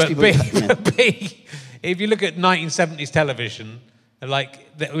can't. Most people. B, if you look at 1970s television,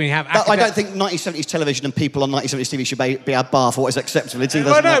 we have. I don't think 1970s television and people on 1970s TV should be our bar for what is acceptable in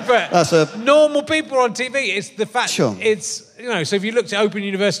 2000. Well, no, but normal people on TV. It's the fact. Sure. It's So if you looked at Open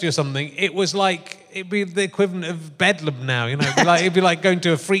University or something, it'd be the equivalent of Bedlam now. It'd be like going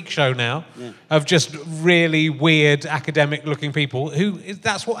to a freak show now of just really weird academic-looking people.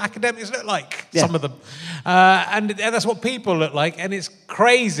 That's what academics look like. Yeah. Some of them, and that's what people look like. And it's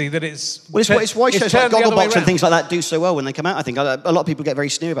crazy that it's. Well, it's why shows like Gogglebox and things like that do so well when they come out. I think a lot of people get very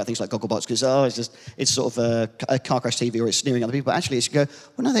sneery about things like Gogglebox because it's sort of a car crash TV or it's sneering other people. But actually, it's go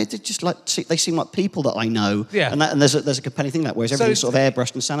they just they seem like people that I know. Yeah. And there's a compelling thing that whereas everything's sort of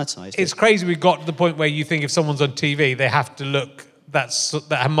airbrushed and sanitized. It's crazy we got to the point where you think if someone's on TV, they have to look that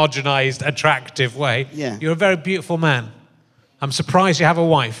homogenized, attractive way. Yeah. You're a very beautiful man. I'm surprised you have a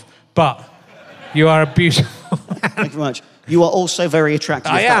wife, but you are a beautiful man. Thank you very much. You are also very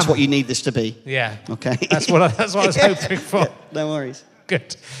attractive. If that's what you need this to be. Yeah. Okay. That's what I was hoping for. Yeah, no worries.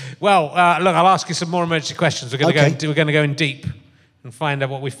 Good. Well, look, I'll ask you some more emergency questions. We're going to go in deep and find out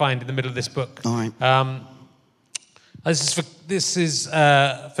what we find in the middle of this book. All right. This is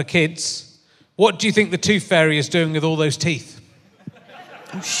for kids. What do you think the Tooth Fairy is doing with all those teeth?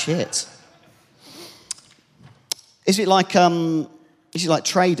 Oh shit! Is it like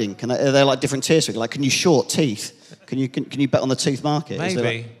trading? Are there like different tiers? Like, can you short teeth? Can you bet on the tooth market?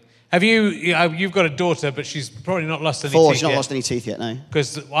 Maybe. Have you've got a daughter, but she's probably not lost any teeth yet. She's not lost any teeth yet, no.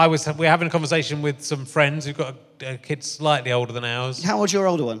 Because we're having a conversation with some friends who've got a kid slightly older than ours. How old's your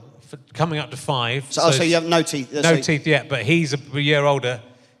older one? Coming up to 5. So you have no teeth? No teeth yet, but he's a year older.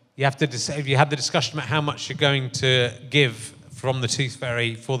 You have to if you had the discussion about how much you're going to give from the Tooth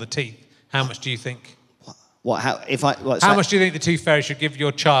Fairy for the teeth. How much do you think? How much do you think the Tooth Fairy should give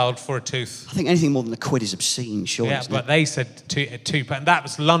your child for a tooth? I think anything more than £1 is obscene, surely. Yeah, but they said £2. That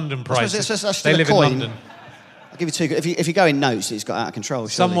was London prices. They live in London. I'll give you £2. If you go in notes, it's got out of control.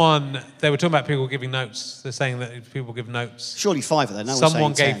 Surely. They were talking about people giving notes. They're saying that people give notes. Surely £5 though. No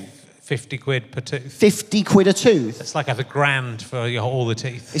Someone gave 10. 50 quid per tooth. 50 quid a tooth? That's like £1,000 for all the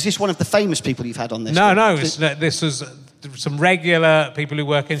teeth. Is this one of the famous people you've had on this? No. This was some regular people who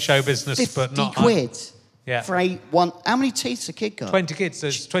work in show business, but not. 50 quid? Yeah. For one. How many teeth's a kid got? 20 kids.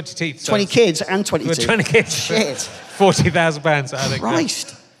 There's 20 teeth. 20 kids and 20 teeth? 20 kids. Shit. £40,000, I think.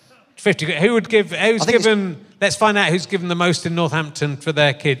 Christ. 50 quid. Who's given... Let's find out who's given the most in Northampton for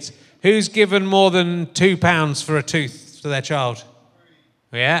their kids. Who's given more than £2 for a tooth to their child?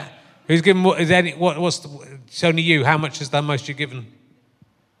 Yeah? Who's given more? It's only you. How much is the most you've given?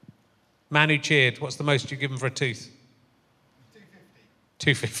 Man who cheered. What's the most you've given for a tooth?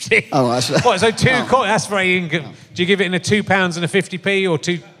 250. Oh, that's what? So that's very income. Oh. Do you give it in a £2 and a 50p or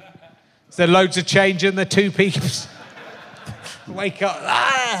two? Is there loads of change in the 2p? Wake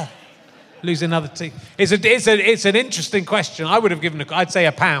up. Lose another teeth. It's an interesting question. I would have given I'd say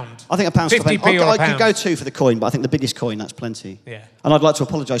 £1. I think £1. 50p or I could go 2 for the coin, but I think the biggest coin, that's plenty. Yeah. And I'd like to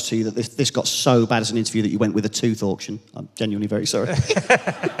apologise to you that this got so bad as an interview that you went with a tooth auction. I'm genuinely very sorry.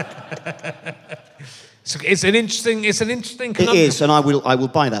 So it's an interesting conundrum. It is, and I will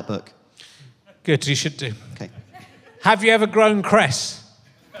buy that book. Good, you should do. Okay. Have you ever grown cress?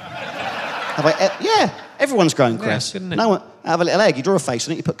 Yeah, everyone's grown crest. Shouldn't it? No one, out of a little egg, you draw a face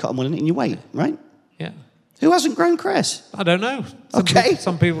on it, you put cotton wool in it, and you wait, right? Yeah. Who hasn't grown crest? I don't know.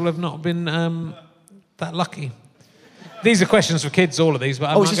 Some people have not been that lucky. These are questions for kids, all of these, but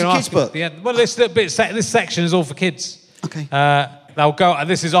I'm not is this going a to kids ask book? Well, this section is all for kids. Okay. I'll go.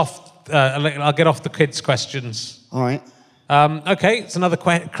 This is off. I'll get off the kids' questions. All right. Okay, it's another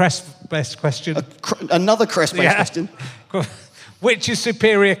crest-based question. Another crest-based question. Which is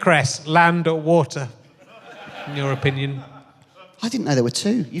superior crest, land or water? In your opinion? I didn't know there were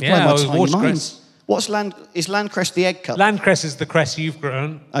two. You've blown my tiny mind. Watercress. What's land? Is land crest the egg cup? Land crest is the crest you've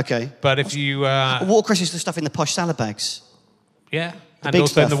grown. Okay. But if you... watercress is the stuff in the posh salad bags. Yeah, and big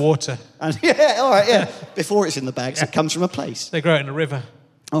also stuff. in the water. And, yeah, all right, yeah. Before it's in the bags, it comes from a place. They grow it in a river.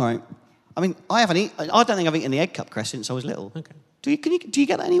 All right. I mean, I don't think I've eaten the egg cup crest since I was little. Okay. Do you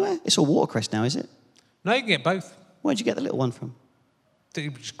get that anywhere? It's all watercress now, is it? No, you can get both. Where'd you get the little one from? Do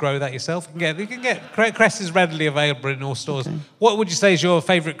you just grow that yourself? You can get cress is readily available in all stores. Okay. What would you say is your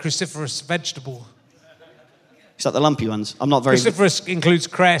favourite cruciferous vegetable? It's like the lumpy ones. I'm not very... Cruciferous includes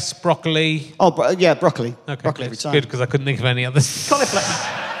cress, broccoli. Oh, yeah, broccoli. Okay, broccoli every time. Good, because I couldn't think of any others.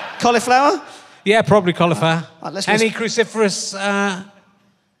 Cauliflower? Yeah, probably cauliflower. Let's Any cruciferous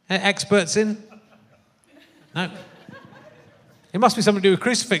experts in? No. It must be something to do with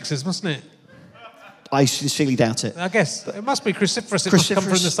crucifixes, mustn't it? I sincerely doubt it. I guess it must be cruciferous. It must come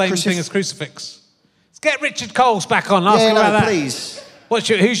from the same thing as crucifix. Let's get Richard Coles back on. Ask him about that. Please.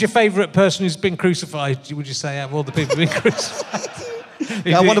 Who's your favourite person who's been crucified? Would you say out of all the people who've been crucified?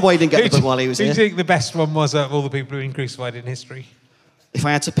 Yeah, I wonder why he didn't get the book while he was here. Who do you think the best one was out of all the people who've been crucified in history? If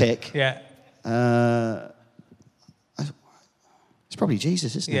I had to pick, yeah, it's probably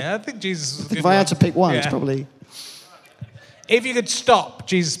Jesus, isn't it? Yeah, I think Jesus was a good if I had to pick one, it's probably... If you could stop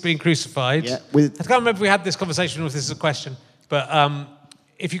Jesus being crucified... Yeah, I can't remember if we had this conversation or if this is a question, but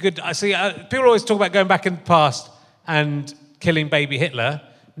if you could... people always talk about going back in the past and killing baby Hitler.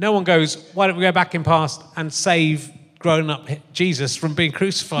 No one goes, why don't we go back in past and save grown-up Jesus from being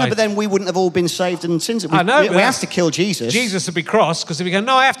crucified? No, but then we wouldn't have all been saved and sins. I know. We have to kill Jesus. Jesus would be cross, because if you go,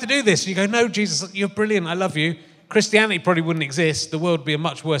 no, I have to do this, and you go, no, Jesus, you're brilliant, I love you. Christianity probably wouldn't exist. The world would be a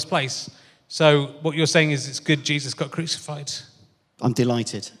much worse place. So what you're saying is it's good Jesus got crucified. I'm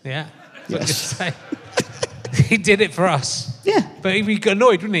delighted. Yeah. Yes. He did it for us. Yeah. But he'd be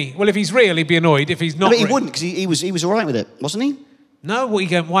annoyed, wouldn't he? Well, if he's real, he'd be annoyed. If he's not... No, but he wouldn't, because he was all right with it, wasn't he? No, what are you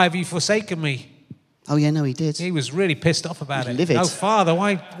going, why have you forsaken me? Oh, yeah, no, he did. He was really pissed off about it. Livid. Oh, Father,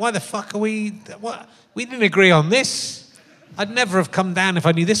 why the fuck are we... What? We didn't agree on this. I'd never have come down if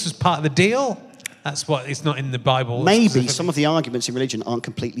I knew this was part of the deal. That's what... It's not in the Bible. Maybe some of the arguments in religion aren't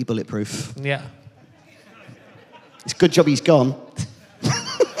completely bulletproof. Yeah. It's a good job he's gone.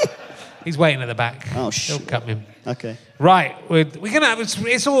 He's waiting at the back. Oh, shit. Don't cut him. Okay. Right. We're going to have...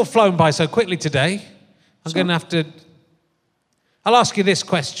 It's all flown by so quickly today. I'm going to have to... I'll ask you this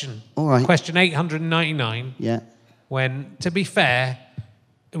question. All right. Question 899. Yeah. When, to be fair,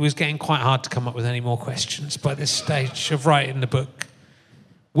 it was getting quite hard to come up with any more questions by this stage of writing the book.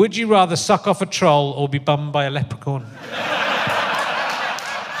 Would you rather suck off a troll or be bummed by a leprechaun?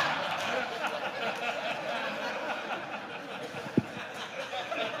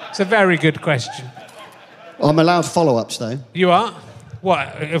 It's a very good question. I'm allowed follow-ups, though. You are?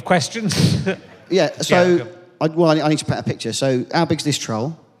 What, of questions? Yeah, so... Yeah, I need to paint a picture. So how big's this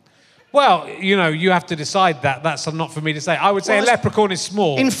troll? Well, you have to decide that. That's not for me to say. I would say a leprechaun is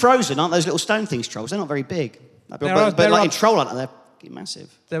small. In Frozen, aren't those little stone things trolls? They're not very big. But in Troll Hunter, they're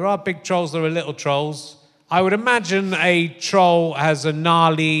massive. There are big trolls, there are little trolls. I would imagine a troll has a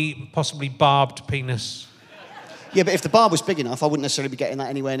gnarly, possibly barbed penis. Yeah, but if the barb was big enough, I wouldn't necessarily be getting that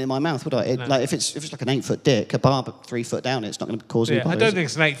anywhere near my mouth, would I? No. Like if it's like an 8-foot dick, a barb 3 foot down, it's not going to cause any bother. I don't think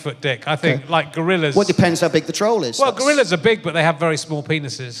it's an 8-foot dick. I think like gorillas. Well, it depends how big the troll is. Well, gorillas are big, but they have very small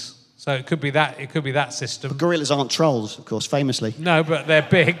penises. So it could be that. It could be that system. But gorillas aren't trolls, of course, famously. No, but they're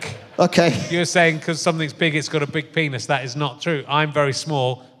big. Okay. You're saying because something's big, it's got a big penis. That is not true. I'm very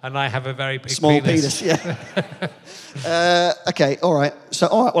small, and I have a very big small penis. Yeah. Okay. All right. So,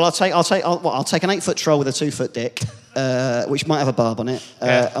 all right. Well, I'll take an 8-foot troll with a 2-foot dick, which might have a barb on it.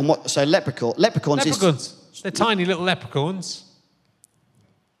 Yeah. And what? So leprechauns. They're tiny little leprechauns.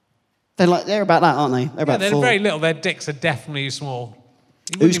 They're about that, aren't they? They're very little. Their dicks are definitely small.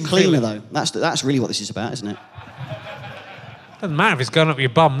 Who's cleaner, though? That's really what this is about, isn't it? Doesn't matter if it's going up your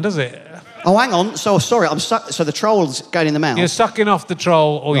bum, does it? Oh, hang on. So, sorry, I'm stuck. So the troll's going in the mouth. You're sucking off the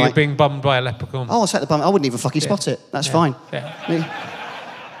troll or you're being bummed by a leprechaun. Oh, I'll take the bum. I wouldn't even fucking spot it. That's fine. Yeah.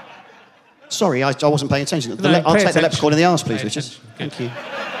 Sorry, I wasn't paying attention. I'll take the leprechaun in the arse, please, Richard. Thank you.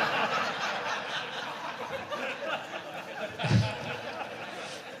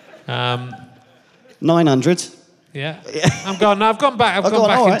 900. Yeah. I've gone back. I've gone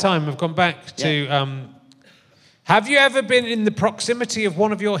back in time. I've gone back to... have you ever been in the proximity of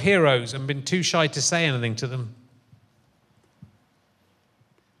one of your heroes and been too shy to say anything to them?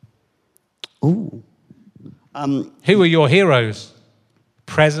 Ooh. Who are your heroes?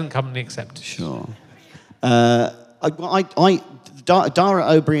 Present company accepted. Sure. Dara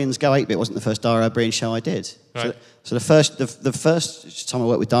O'Brien's Go 8-Bit wasn't the first Dara O'Brien show I did. Right. So the first time I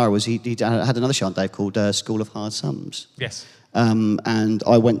worked with Dara was he had another show on Dave called School of Hard Sums. Yes. And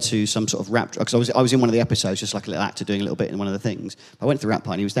I went to some sort of rap, because I was in one of the episodes, just like a little actor doing a little bit in one of the things. I went to the rap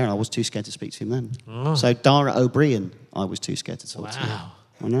party and he was there and I was too scared to speak to him then. Oh. So Dara O'Brien, I was too scared to talk to. Wow.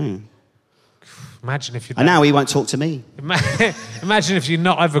 I know. Imagine if you... And now he won't talk to me. Imagine if you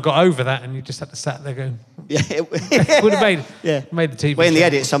not ever got over that and you just had to sat there going... Yeah. It would have made the TV Well, in the show.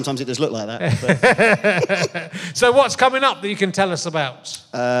 edit, sometimes it does look like that. So what's coming up that you can tell us about?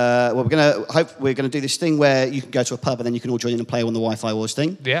 Well, we're gonna do this thing where you can go to a pub and then you can all join in and play on the Wi-Fi Wars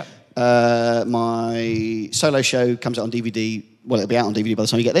thing. Yeah. My solo show comes out on DVD. Well, it'll be out on DVD by the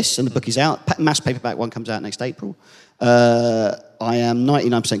time you get this, and the book is out. Mass paperback one comes out next April. I am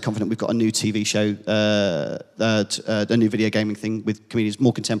 99% confident we've got a new TV show, a new video gaming thing with comedians,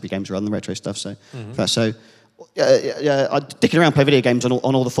 more contemporary games rather than retro stuff. So, I'm dicking around, play video games on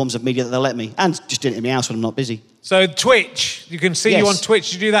all the forms of media that they'll let me, and just doing it in my house when I'm not busy. So Twitch, you can see you on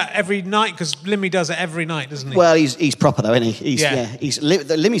Twitch. You do that every night because Limmy does it every night, doesn't he? Well, he's proper though, isn't he?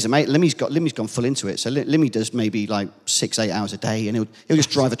 Limmy's a mate. Limmy's gone full into it. So Limmy does maybe like 6-8 hours a day, and he'll just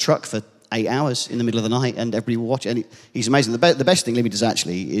drive a truck for 8 hours in the middle of the night, and everybody will watch it. And he's amazing. The best thing Limmy does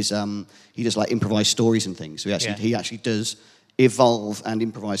actually is he does like improvised stories and things. So he actually does evolve and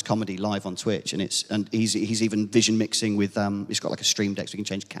improvise comedy live on Twitch, and he's even vision mixing with he's got like a stream deck so he can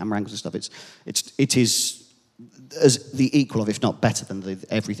change camera angles and stuff. It is as the equal of, if not better than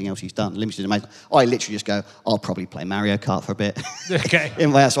everything else he's done. Limmy's amazing. I literally just go, I'll probably play Mario Kart for a bit. Okay.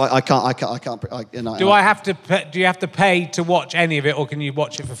 In my house, so I can't. Do you have to pay to watch any of it, or can you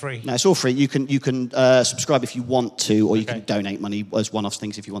watch it for free? No, it's all free. You can subscribe if you want to, or you can donate money as one-off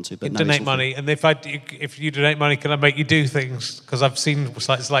things if you want to. But donate money, and if you donate money, can I make you do things? Because I've seen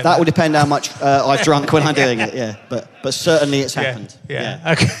sites like that. That would depend how much I've drunk when I'm doing it. Yeah, but certainly it's happened.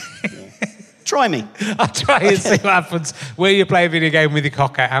 Yeah. Okay. Try me. I'll try and see what happens. Will you play a video game with your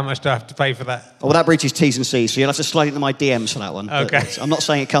cock out? How much do I have to pay for that? Oh, well, that breaches T's and C's, so you'll have to slide into my DMs for that one. Okay. I'm not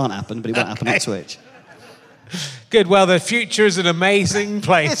saying it can't happen, but it won't happen on Twitch. Good. Well, the future is an amazing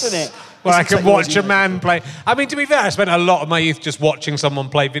place. Isn't it? Where I can watch a man play. I mean, to be fair, I spent a lot of my youth just watching someone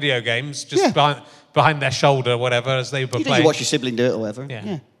play video games, just behind their shoulder, whatever, as they were playing. You watch your sibling do it or whatever.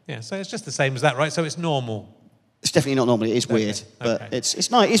 Yeah. So it's just the same as that, right? So it's normal. It's definitely not normal. It is weird, but it's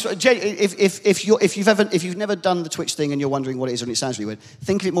nice. If you've never done the Twitch thing and you're wondering what it is and it sounds really weird,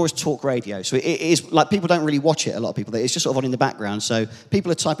 think of it more as talk radio. So it is like people don't really watch it. A lot of people, it's just sort of on in the background. So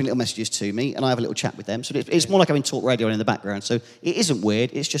people are typing little messages to me, and I have a little chat with them. So it's more like having talk radio in the background. So it isn't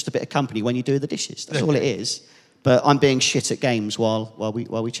weird. It's just a bit of company when you do the dishes. That's all it is. But I'm being shit at games while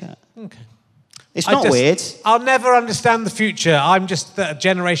we chat. Okay. It's not weird. I'll never understand the future. I'm just a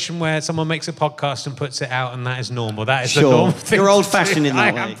generation where someone makes a podcast and puts it out, and that is normal. That is the normal thing. You're old-fashioned in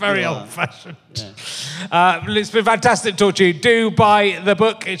that way. I am very old-fashioned. Yeah. It's been fantastic to talk to you. Do buy the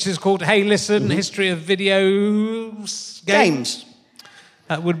book. It is called Hey Listen, History of Videos... Games.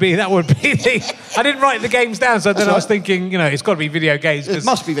 That would be the... I didn't write the games down, so then I was thinking, it's got to be video games. It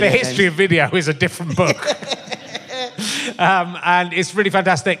must be video games. The History of Video is a different book. And it's really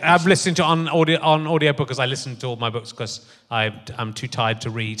fantastic. I'm listening to it on audiobook because I listen to all my books because I'm too tired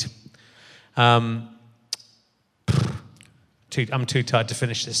to read. I'm too tired to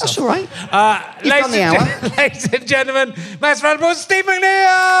finish this. That's all right. You've done the hour. Ladies and gentlemen, Mass Randall, Steve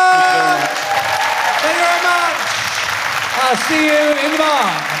McNeil. Thank you very much. I'll see you in the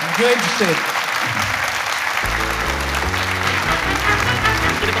bar if you're interested.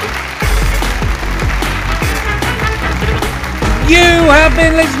 You have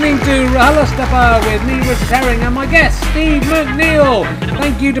been listening to RHLSTP with me, Richard Herring, and my guest, Steve McNeil.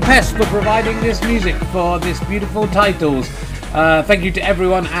 Thank you to Pest for providing this music for this beautiful titles. Thank you to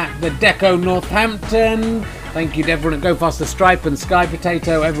everyone at the Deco Northampton. Thank you to everyone at Go Faster Stripe and Sky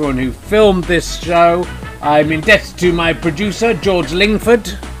Potato, everyone who filmed this show. I'm indebted to my producer, George Lingford.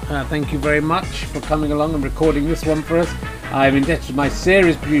 Thank you very much for coming along and recording this one for us. I'm indebted to my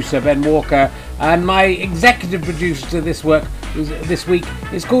series producer, Ben Walker, and my executive producer to this week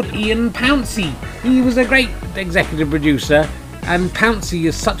is called Ian Pouncey. He was a great executive producer, and Pouncey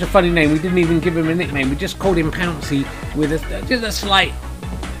is such a funny name. We didn't even give him a nickname. We just called him Pouncey with just a slight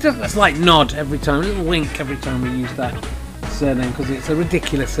nod every time, a little wink every time we used that. surname because it's a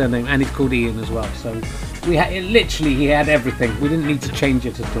ridiculous surname, and he's called Ian as well. So he had everything. We didn't need to change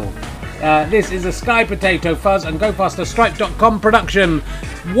it at all. This is a Sky Potato Fuzz and GoFasterStripe.com production.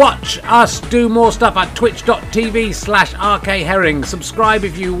 Watch us do more stuff at twitch.tv/RKHerring. Subscribe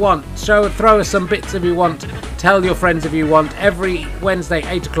if you want. Throw us some bits if you want. Tell your friends if you want. Every Wednesday,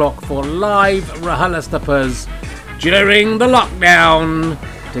 8 o'clock for live RHLSTPs during the lockdown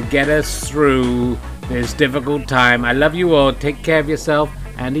to get us through this difficult time. I love you all. Take care of yourself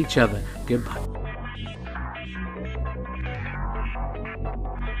and each other. Goodbye.